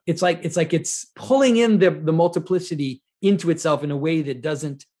it's pulling in the multiplicity into itself in a way that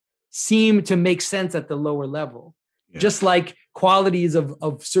doesn't seem to make sense at the lower level. Yeah. Just like qualities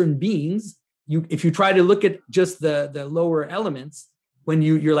of certain beings, if you try to look at just the lower elements, when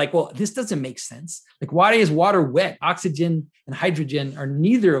you're like, well, this doesn't make sense. Like, why is water wet? Oxygen and hydrogen are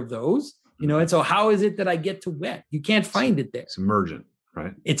neither of those, and so how is it that I get to wet? You can't find it there. It's emergent,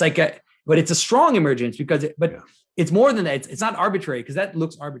 right? It's like but it's a strong emergence because it's more than that. It's not arbitrary, because that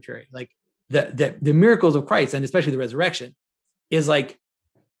looks arbitrary. Like the miracles of Christ, and especially the resurrection, is like,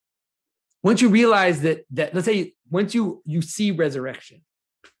 once you realize that let's say once you see resurrection,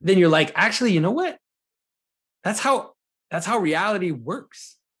 then you're like, actually, you know what? That's how reality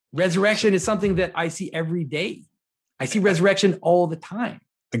works. Resurrection is something that I see every day. I see resurrection all the time.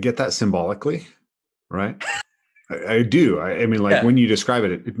 I get that symbolically, right? I do. I mean, like, when you describe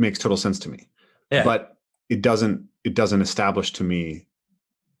it, it makes total sense to me. Yeah. But it doesn't establish to me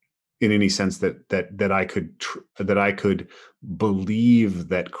in any sense that I could believe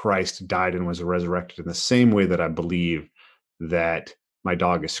that Christ died and was resurrected in the same way that I believe that my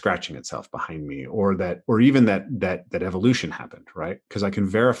dog is scratching itself behind me, or even that evolution happened, right? Because I can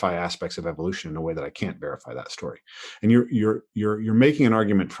verify aspects of evolution in a way that I can't verify that story. And you're making an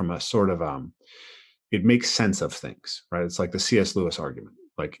argument from a sort of it makes sense of things, right? It's like the C.S. Lewis argument.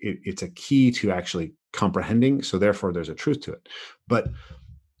 Like, it's a key to actually comprehending, so therefore there's a truth to it. But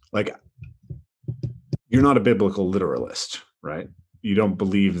like, you're not a biblical literalist, right? You don't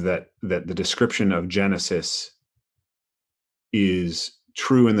believe that the description of Genesis is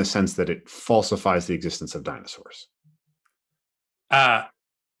true in the sense that it falsifies the existence of dinosaurs.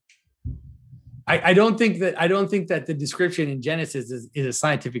 I don't think that the description in Genesis is a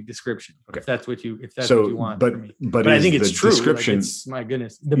scientific description. Okay. If that's what you want. But I think it's true. Description, like, my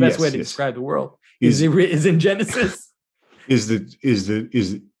goodness, the best way to describe the world is in Genesis. Is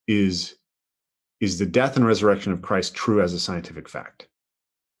the death and resurrection of Christ true as a scientific fact?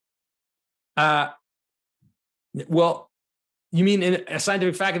 Well, you mean in a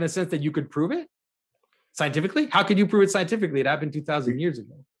scientific fact in the sense that you could prove it scientifically? How could you prove it scientifically? It happened 2,000 years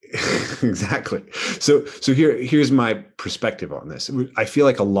ago. Exactly. So here's my perspective on this. I feel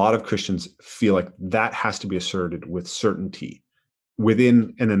like a lot of Christians feel like that has to be asserted with certainty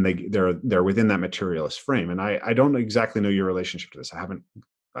within, and then they're within that materialist frame. And I don't exactly know your relationship to this. I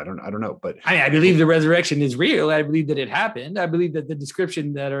don't know, but I believe the resurrection is real. I believe that it happened. I believe that the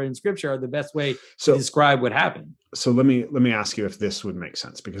description that are in Scripture are the best way to describe what happened. So let me ask you if this would make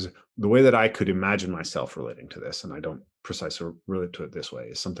sense, because the way that I could imagine myself relating to this, and I don't precisely relate to it this way,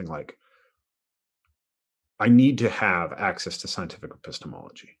 is something like, I need to have access to scientific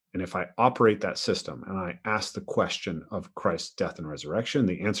epistemology. And if I operate that system and I ask the question of Christ's death and resurrection,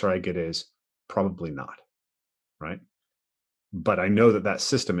 the answer I get is probably not, right? But I know that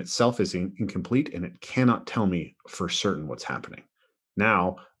system itself is incomplete, and it cannot tell me for certain what's happening.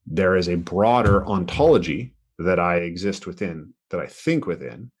 Now, there is a broader ontology that I exist within, that I think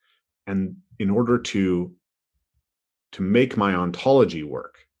within, and in order to make my ontology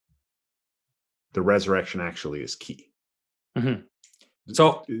work, the resurrection actually is key. Mm-hmm.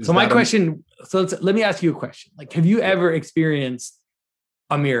 So my question, let me ask you a question. Like, have you ever experienced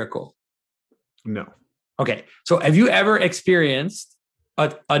a miracle? No. Okay. So have you ever experienced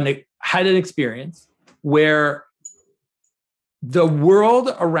had an experience where the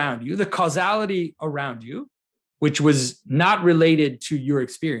world around you, the causality around you, which was not related to your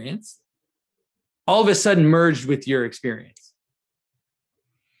experience, all of a sudden merged with your experience?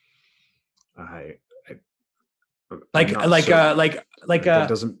 I Like that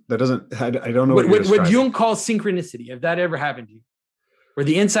doesn't I don't know what you're what describing. Jung calls synchronicity. If that ever happened to you, where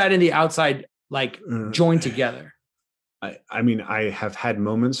the inside and the outside join together. I mean, I have had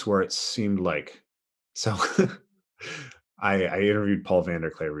moments where it seemed like, so I interviewed Paul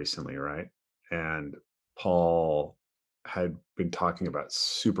Vanderklay recently, right? And Paul had been talking about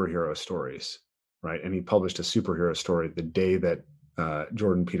superhero stories, right? And he published a superhero story the day that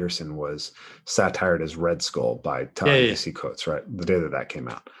Jordan Peterson was satired as Red Skull by Ta-Nehisi Coates, right? The day that came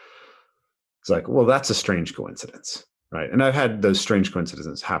out. It's like, well, that's a strange coincidence, right? And I've had those strange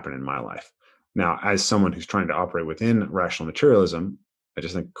coincidences happen in my life. Now, as someone who's trying to operate within rational materialism, I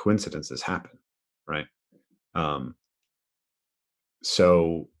just think coincidences happen, right?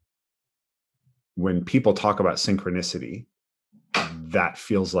 So when people talk about synchronicity, that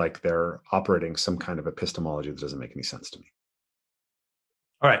feels like they're operating some kind of epistemology that doesn't make any sense to me.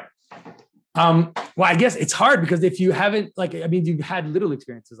 All right. Well, I guess it's hard because if you haven't, you've had little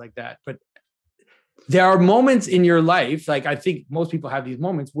experiences like that, but there are moments in your life, like I think most people have these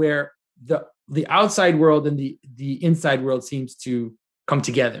moments where the outside world and the inside world seems to come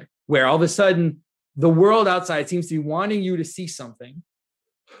together, where all of a sudden the world outside seems to be wanting you to see something.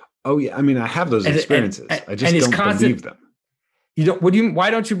 Oh yeah, I mean, I have those experiences. I just don't believe them. You don't. Why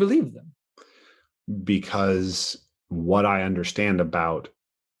don't you believe them? Because what I understand about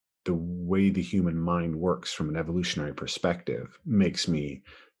the way the human mind works from an evolutionary perspective makes me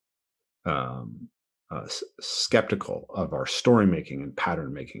skeptical of our story making and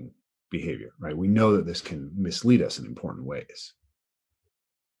pattern making behavior, right? We know that this can mislead us in important ways,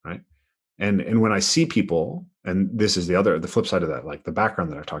 right? And when I see people, and this is the flip side of that, like the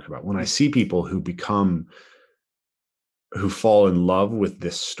background that I talked about, when I see people who fall in love with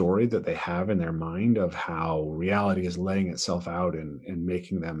this story that they have in their mind of how reality is laying itself out and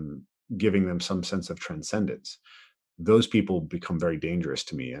giving them some sense of transcendence, those people become very dangerous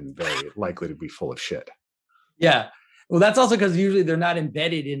to me and very likely to be full of shit. Yeah. Well, that's also because usually they're not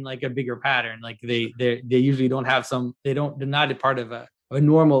embedded in like a bigger pattern. Like they usually don't have they're not a part of a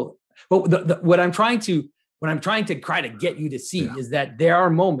normal. But what I'm trying to try to get you to see is that there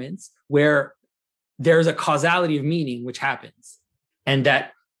are moments where there's a causality of meaning which happens, and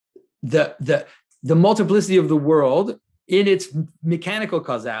that the multiplicity of the world in its mechanical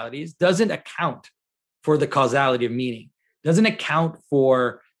causalities doesn't account for the causality of meaning, doesn't account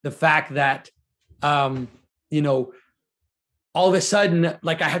for the fact that all of a sudden,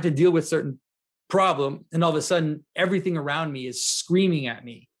 like I have to deal with certain problem, and all of a sudden everything around me is screaming at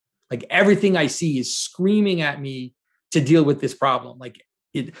me. Like everything I see is screaming at me to deal with this problem. Like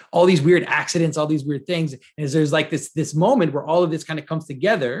all these weird accidents, all these weird things. And there's like this moment where all of this kind of comes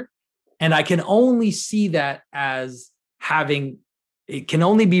together. And I can only see that as it can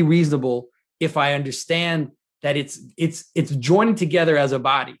only be reasonable if I understand that it's joining together as a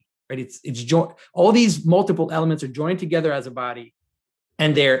body, right? All these multiple elements are joined together as a body,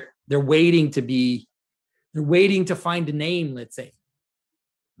 and they're waiting to find a name, let's say.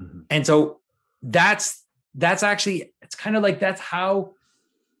 Mm-hmm. And so that's actually, it's kind of like, that's how,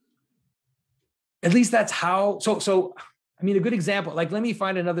 at least that's how, so, I mean, a good example, like, let me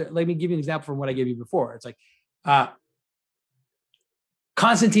give you an example from what I gave you before. It's like,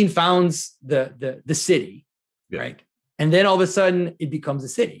 Constantine founds the city, right? And then all of a sudden it becomes a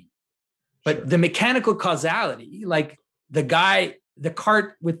city. But the mechanical causality, like the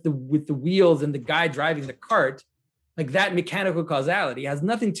cart with the wheels and the guy driving the cart, like that mechanical causality has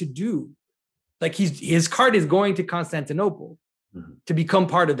nothing to do. Like his cart is going to Constantinople to become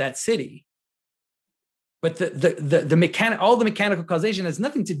part of that city. But all the mechanical causation has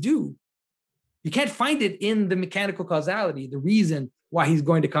nothing to do. You can't find it in the mechanical causality, the reason why he's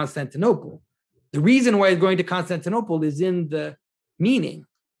going to Constantinople. The reason why he's going to Constantinople is in the meaning.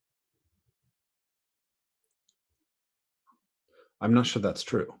 I'm not sure that's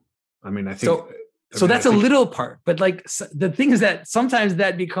true. I mean, I think so. That's a little part, but like the thing is that sometimes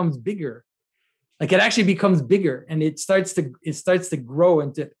that becomes bigger. Like it actually becomes bigger, and it starts to grow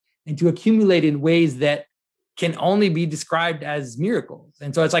and to accumulate in ways that can only be described as miracles.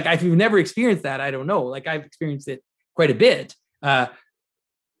 And so it's like, if you've never experienced that, I don't know. Like I've experienced it quite a bit, but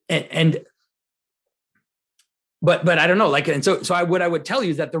I don't know. Like, and so what I would tell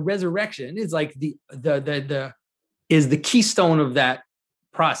you is that the resurrection is like the keystone of that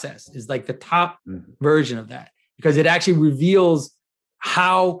process is like the top Mhm. version of that, because it actually reveals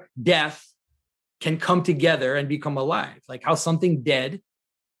how death can come together and become alive, like how something dead,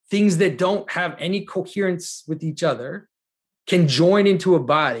 things that don't have any coherence with each other, can join into a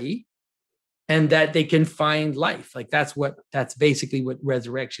body, and that they can find life. Like that's basically what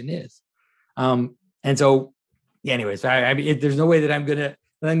resurrection is. And so, anyways, I mean, there's no way that I'm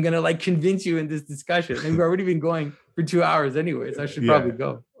gonna like convince you in this discussion. And we've already been going for 2 hours, anyways. I should probably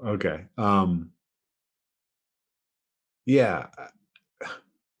go. Okay. Yeah.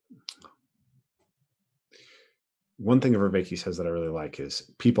 One thing Vervaeke says that I really like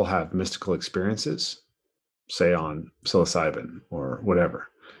is people have mystical experiences, say on psilocybin or whatever,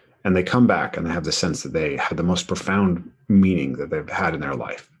 and they come back and they have the sense that they had the most profound meaning that they've had in their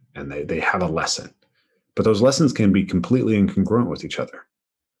life, and they have a lesson. But those lessons can be completely incongruent with each other.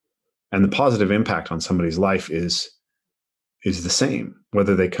 And the positive impact on somebody's life is the same,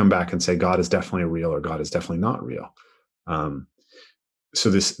 whether they come back and say God is definitely real or God is definitely not real. So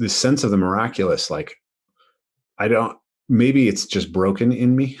this sense of the miraculous, like, maybe it's just broken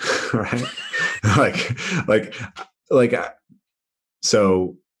in me, right?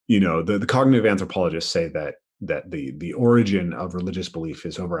 So, the cognitive anthropologists say that the origin of religious belief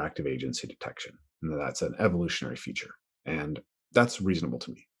is overactive agency detection, and that's an evolutionary feature. And that's reasonable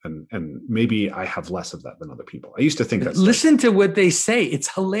to me. And maybe I have less of that than other people. I used to think that's listen to what they say. It's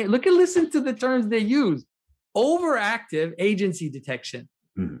hilarious. Listen to the terms they use. Overactive agency detection.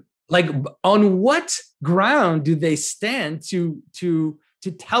 Mm-hmm. Like, on what ground do they stand to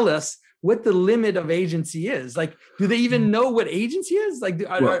tell us what the limit of agency is? Like, do they even know what agency is? Like,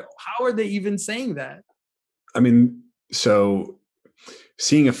 how are they even saying that? I mean, so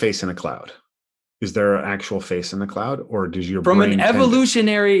seeing a face in a cloud, is there an actual face in the cloud, or does your from brain an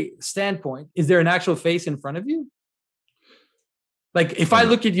evolutionary standpoint, is there an actual face in front of you? Like, if I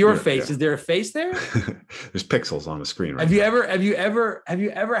look at your face, is there a face there? There's pixels on the screen. Right. Have you ever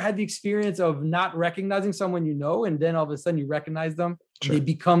had the experience of not recognizing someone you know, and then all of a sudden you recognize them, sure, and they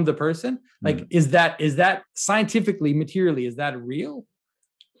become the person? Like, is that scientifically, materially, is that real?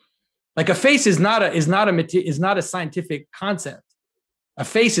 Like, a face is not a scientific concept. A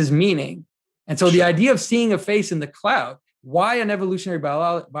face is meaning, and so the idea of seeing a face in the cloud, why an evolutionary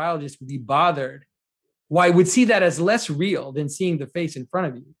biologist would be bothered, why would see that as less real than seeing the face in front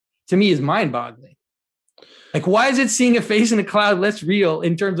of you, to me is mind-boggling. Like, why is it seeing a face in a cloud less real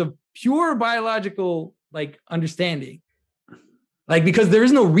in terms of pure biological, like, understanding? Like, because there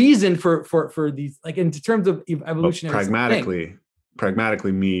is no reason for these, like, in terms of evolutionary. Well,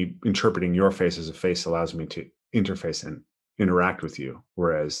 pragmatically, me interpreting your face as a face allows me to interface and interact with you.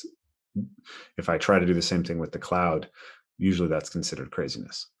 Whereas if I try to do the same thing with the cloud, usually that's considered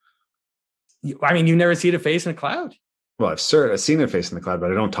craziness. I mean, you never see the face in a cloud? Well, I've seen a face in the cloud,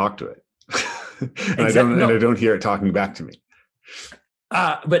 but I don't talk to it. And I don't hear it talking back to me.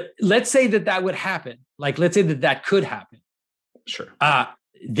 But let's say that would happen. Like, let's say that could happen. Sure.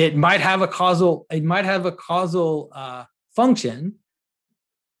 That might have a causal function,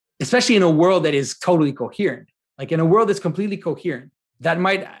 especially in a world that is totally coherent. Like, in a world that's completely coherent, that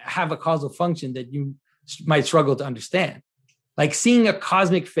might have a causal function that you might struggle to understand. Like, seeing a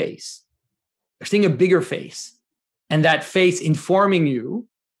cosmic face, or seeing a bigger face, and that face informing you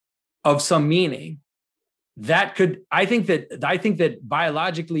of some meaning, I think that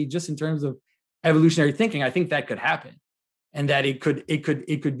biologically, just in terms of evolutionary thinking, I think that could happen. And that it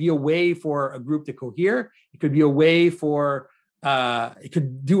could be a way for a group to cohere. It could be a way for, it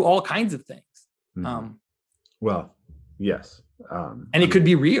could do all kinds of things. Mm-hmm. Well, yes. And it could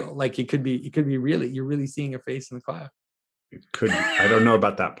be real. Like, it could be really, you're really seeing a face in the cloud. It could be. I don't know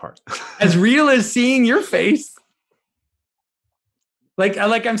about that part. As real as seeing your face. Like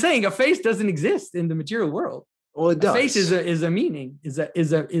I'm saying, a face doesn't exist in the material world. Well, it does. A face is a meaning. It's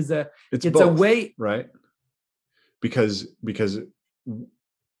both, a way, right? Because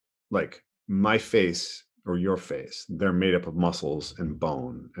like, my face or your face, they're made up of muscles and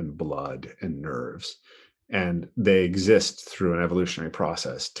bone and blood and nerves, and they exist through an evolutionary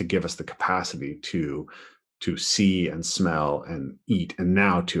process to give us the capacity to see and smell and eat, and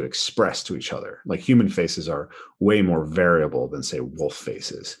now to express to each other. Like, human faces are way more variable than, say, wolf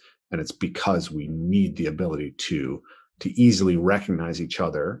faces. And it's because we need the ability to easily recognize each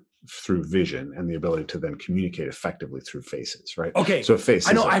other through vision, and the ability to then communicate effectively through faces, right? Okay. So faces.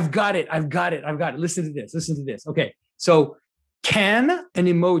 I know, I've got it. Listen to this. Okay. So, can an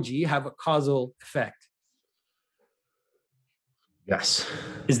emoji have a causal effect? Yes.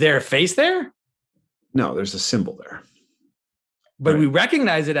 Is there a face there? No, there's a symbol there. But we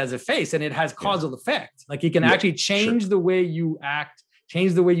recognize it as a face, and it has causal effect. Like, it can actually change the way you act,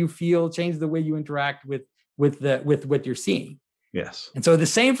 change the way you feel, change the way you interact with what you're seeing. Yes. And so the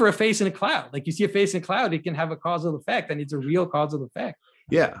same for a face in a cloud. Like you see a face in a cloud, it can have a causal effect, and it's a real causal effect.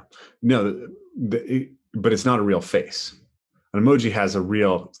 Yeah. No, but it's not a real face. An emoji has a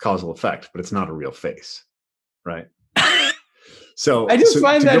real causal effect, but it's not a real face, right? So I just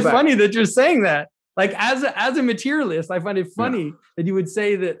find that funny that you're saying that. Like as a materialist, I find it funny that you would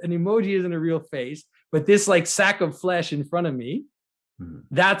say that an emoji isn't a real face, but this like sack of flesh in front of me,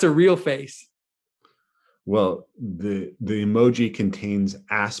 that's a real face. Well, the emoji contains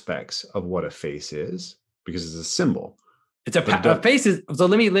aspects of what a face is because it's a symbol. It's a face is so.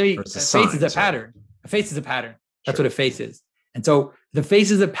 Let me. A face is a pattern. A face is a pattern. That's what a face is. And so the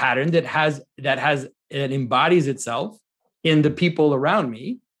face is a pattern that embodies itself in the people around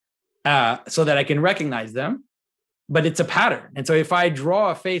me, so that I can recognize them. But it's a pattern. And so if I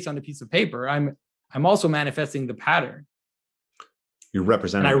draw a face on a piece of paper, I'm also manifesting the pattern. You're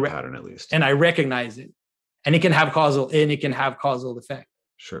representing the pattern at least, and I recognize it, and it can have causal effect.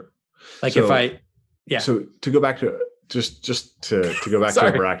 Sure. Like So to go back to just to go back to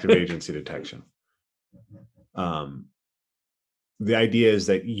overactive agency detection. The idea is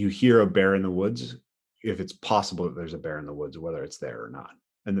that you hear a bear in the woods if it's possible that there's a bear in the woods, whether it's there or not,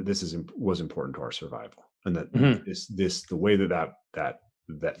 and that this was important to our survival, and that the way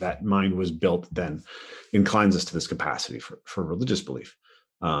that mind was built then inclines us to this capacity for religious belief.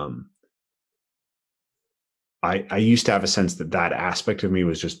 I used to have a sense that aspect of me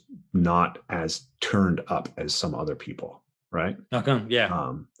was just not as turned up as some other people, right? Okay,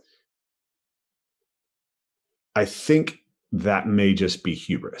 yeah. I think that may just be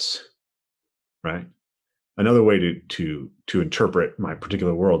hubris, right? Another way to interpret my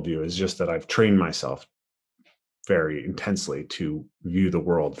particular worldview is just that I've trained myself very intensely to view the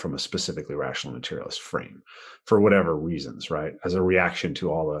world from a specifically rational materialist frame for whatever reasons, right? As a reaction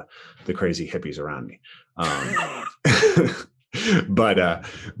to all the crazy hippies around me. But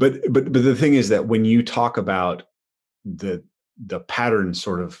the thing is that when you talk about the pattern,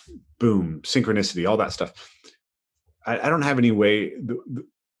 sort of boom, synchronicity, all that stuff, I don't have any way.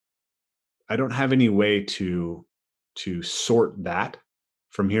 I don't have any way to sort that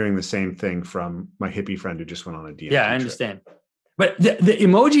from hearing the same thing from my hippie friend who just went on a DMT I understand. Trip. But the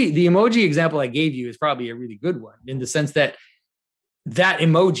emoji example I gave you is probably a really good one in the sense that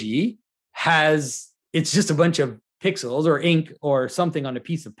emoji it's just a bunch of pixels or ink or something on a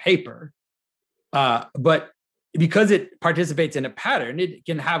piece of paper. But because it participates in a pattern, it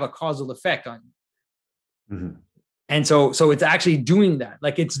can have a causal effect on you. Mm-hmm. And so it's actually doing that.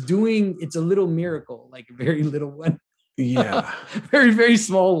 Like it's a little miracle, like a very little one. Yeah. Very, very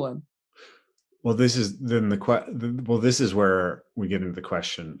small one. Well, this is this is where we get into the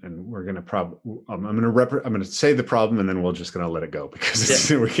question, and we're going to I'm going to say the problem, and then we're just going to let it go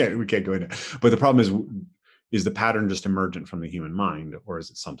because we can't go into it. But the problem is the pattern just emergent from the human mind, or is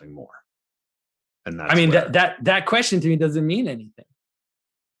it something more? And that's that question to me doesn't mean anything.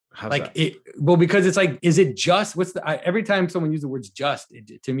 How's like that? Because it's like, is it just every time someone uses the words just,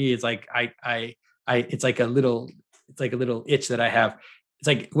 to me it's like it's like a little itch that I have. It's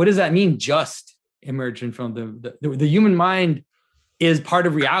like, what does that mean? Just emergent from the human mind is part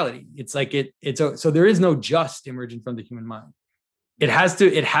of reality. It's like so there is no just emergent from the human mind. It has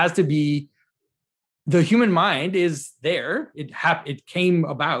to be, the human mind is there. It came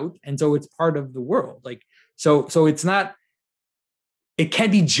about, and so it's part of the world. Like so it's not. It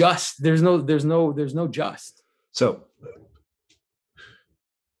can't be just. There's no just. So,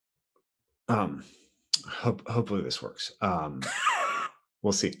 hopefully this works.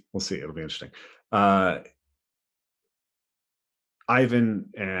 We'll see. It'll be interesting. Ivan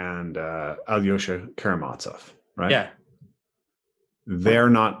and Alyosha Karamazov, right? Yeah. They're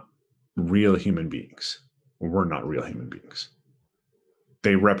not real human beings. We're not real human beings.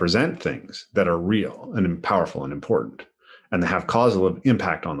 They represent things that are real and powerful and important, and they have causal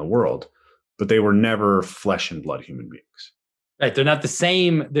impact on the world, but they were never flesh and blood human beings. Right. They're not the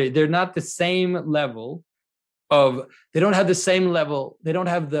same. They're not the same level of, they don't have the same level. They don't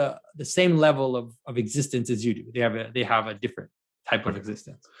have the same level of existence as you do. They have a different type of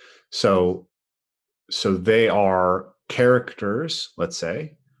existence. So they are characters, let's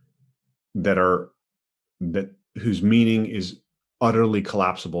say, whose meaning is utterly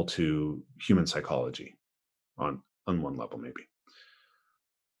collapsible to human psychology on one level, maybe.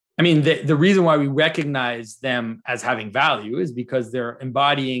 I mean, the reason why we recognize them as having value is because they're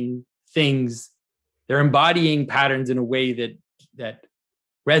embodying things. They're embodying patterns in a way that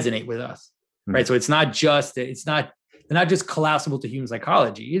resonate with us, right? So they're not just collapsible to human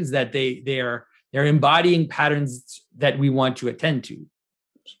psychology. Is that they're embodying patterns that we want to attend to.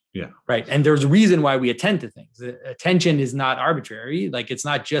 Yeah. Right. And there's a reason why we attend to things. Attention is not arbitrary. Like it's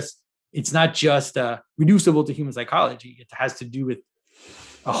not just reducible to human psychology. It has to do with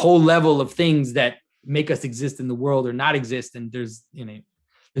a whole level of things that make us exist in the world or not exist. And there's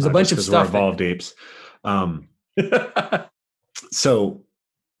a bunch of stuff. We're evolved apes. So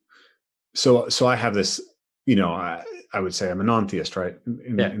I have this, I would say I'm a non-theist, right?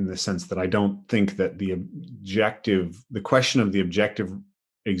 In the sense that I don't think that the question of the objective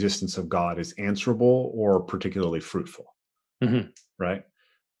existence of God is answerable or particularly fruitful, right?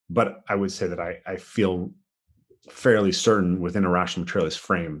 But I would say that I feel fairly certain within a rational materialist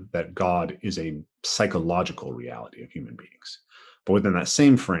frame that God is a psychological reality of human beings. But within that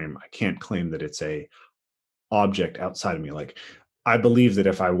same frame, I can't claim that it's a object outside of me. Like, I believe that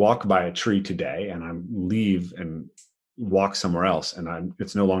if I walk by a tree today and I leave and walk somewhere else, and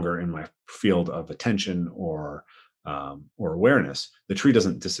it's no longer in my field of attention or awareness, the tree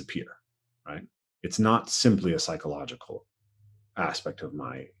doesn't disappear, right? It's not simply a psychological aspect of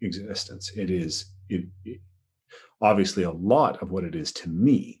my existence. It obviously, a lot of what it is to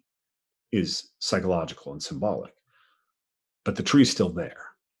me is psychological and symbolic, but the tree's still there,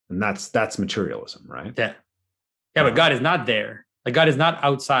 and that's materialism, right? Yeah, but God is not there. Like, God is not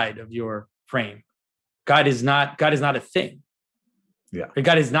outside of your frame. God is not a thing. Yeah.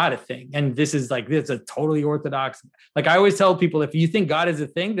 God is not a thing. And this is a totally orthodox. Like, I always tell people, if you think God is a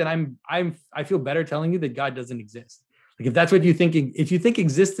thing, then I feel better telling you that God doesn't exist. Like, if that's what you think, if you think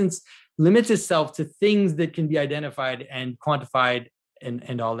existence limits itself to things that can be identified and quantified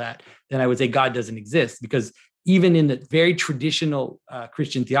and all that, then I would say God doesn't exist. Because even in the very traditional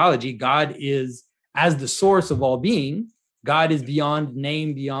Christian theology, God is, as the source of all being, God is beyond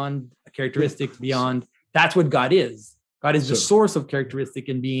name, beyond characteristics, beyond. That's what God is. God is the source of characteristic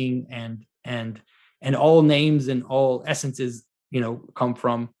and being, and all names and all essences, come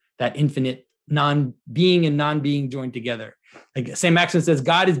from that infinite non-being and non-being joined together. Like St. Maximus says,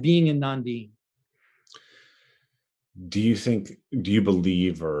 God is being and non-being. Do you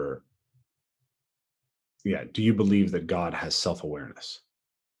believe that God has self-awareness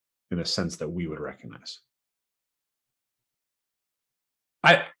in a sense that we would recognize?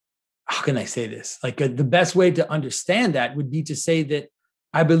 How can I say this? Like, the best way to understand that would be to say that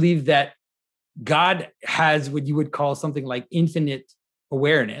I believe that God has what you would call something like infinite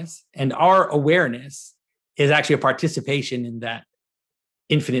awareness, and our awareness is actually a participation in that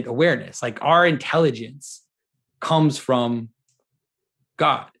infinite awareness. Like, our intelligence comes from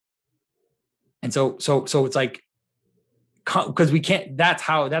God. And so it's like, because we can't, that's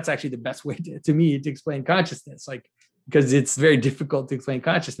actually the best way to me to explain consciousness. Like, because it's very difficult to explain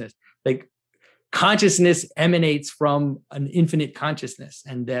consciousness. Like, consciousness emanates from an infinite consciousness,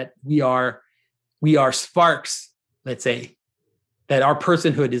 and that we are sparks, let's say, that our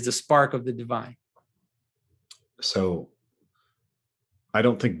personhood is a spark of the divine. So I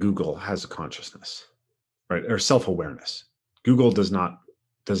don't think Google has a consciousness, right? Or self-awareness. Google does not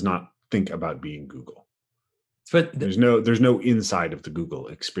think about being Google. But there's no inside of the Google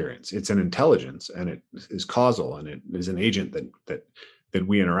experience. It's an intelligence, and it is causal, and it is an agent that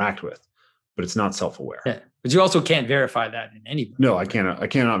we interact with, but it's not self-aware. Yeah. But you also can't verify that in anybody. No, I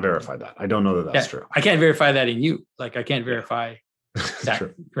cannot verify that. I don't know that that's true. I can't verify that in you. Like, I can't verify that.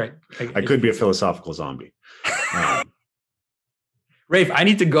 True. Right. I could be a philosophical zombie. Rafe, I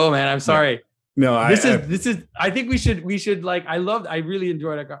need to go, man. I'm sorry. No, this is. I think we should like. I really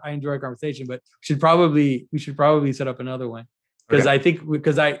enjoyed our conversation, but we should probably set up another one, because I think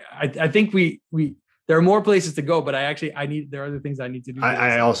we there are more places to go, but there are other things I need to do.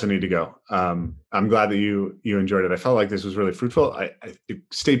 I also need to go. I'm glad that you enjoyed it. I felt like this was really fruitful. It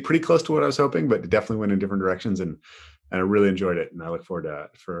stayed pretty close to what I was hoping, but it definitely went in different directions, and I really enjoyed it. And I look forward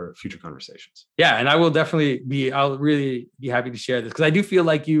for future conversations. Yeah, and I'll really be happy to share this, because I do feel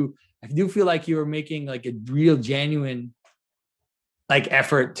like you are making like a real genuine like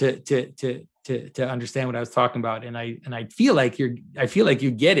effort to understand what I was talking about. And I feel like you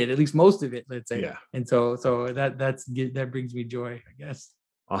get it, at least most of it, let's say. Yeah. And so that brings me joy, I guess.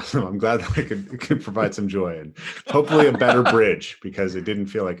 Awesome. I'm glad that I could provide some joy, and hopefully a better bridge, because it didn't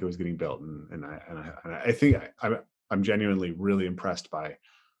feel like it was getting built. And I think I'm genuinely really impressed by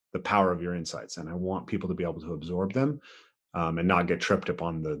the power of your insights, and I want people to be able to absorb them, and not get tripped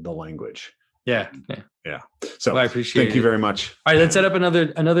upon the language. Yeah. So I appreciate it. Thank you very much. All right, let's set up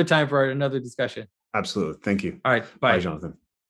another time for another discussion. Absolutely. Thank you. All right. Bye, Jonathan.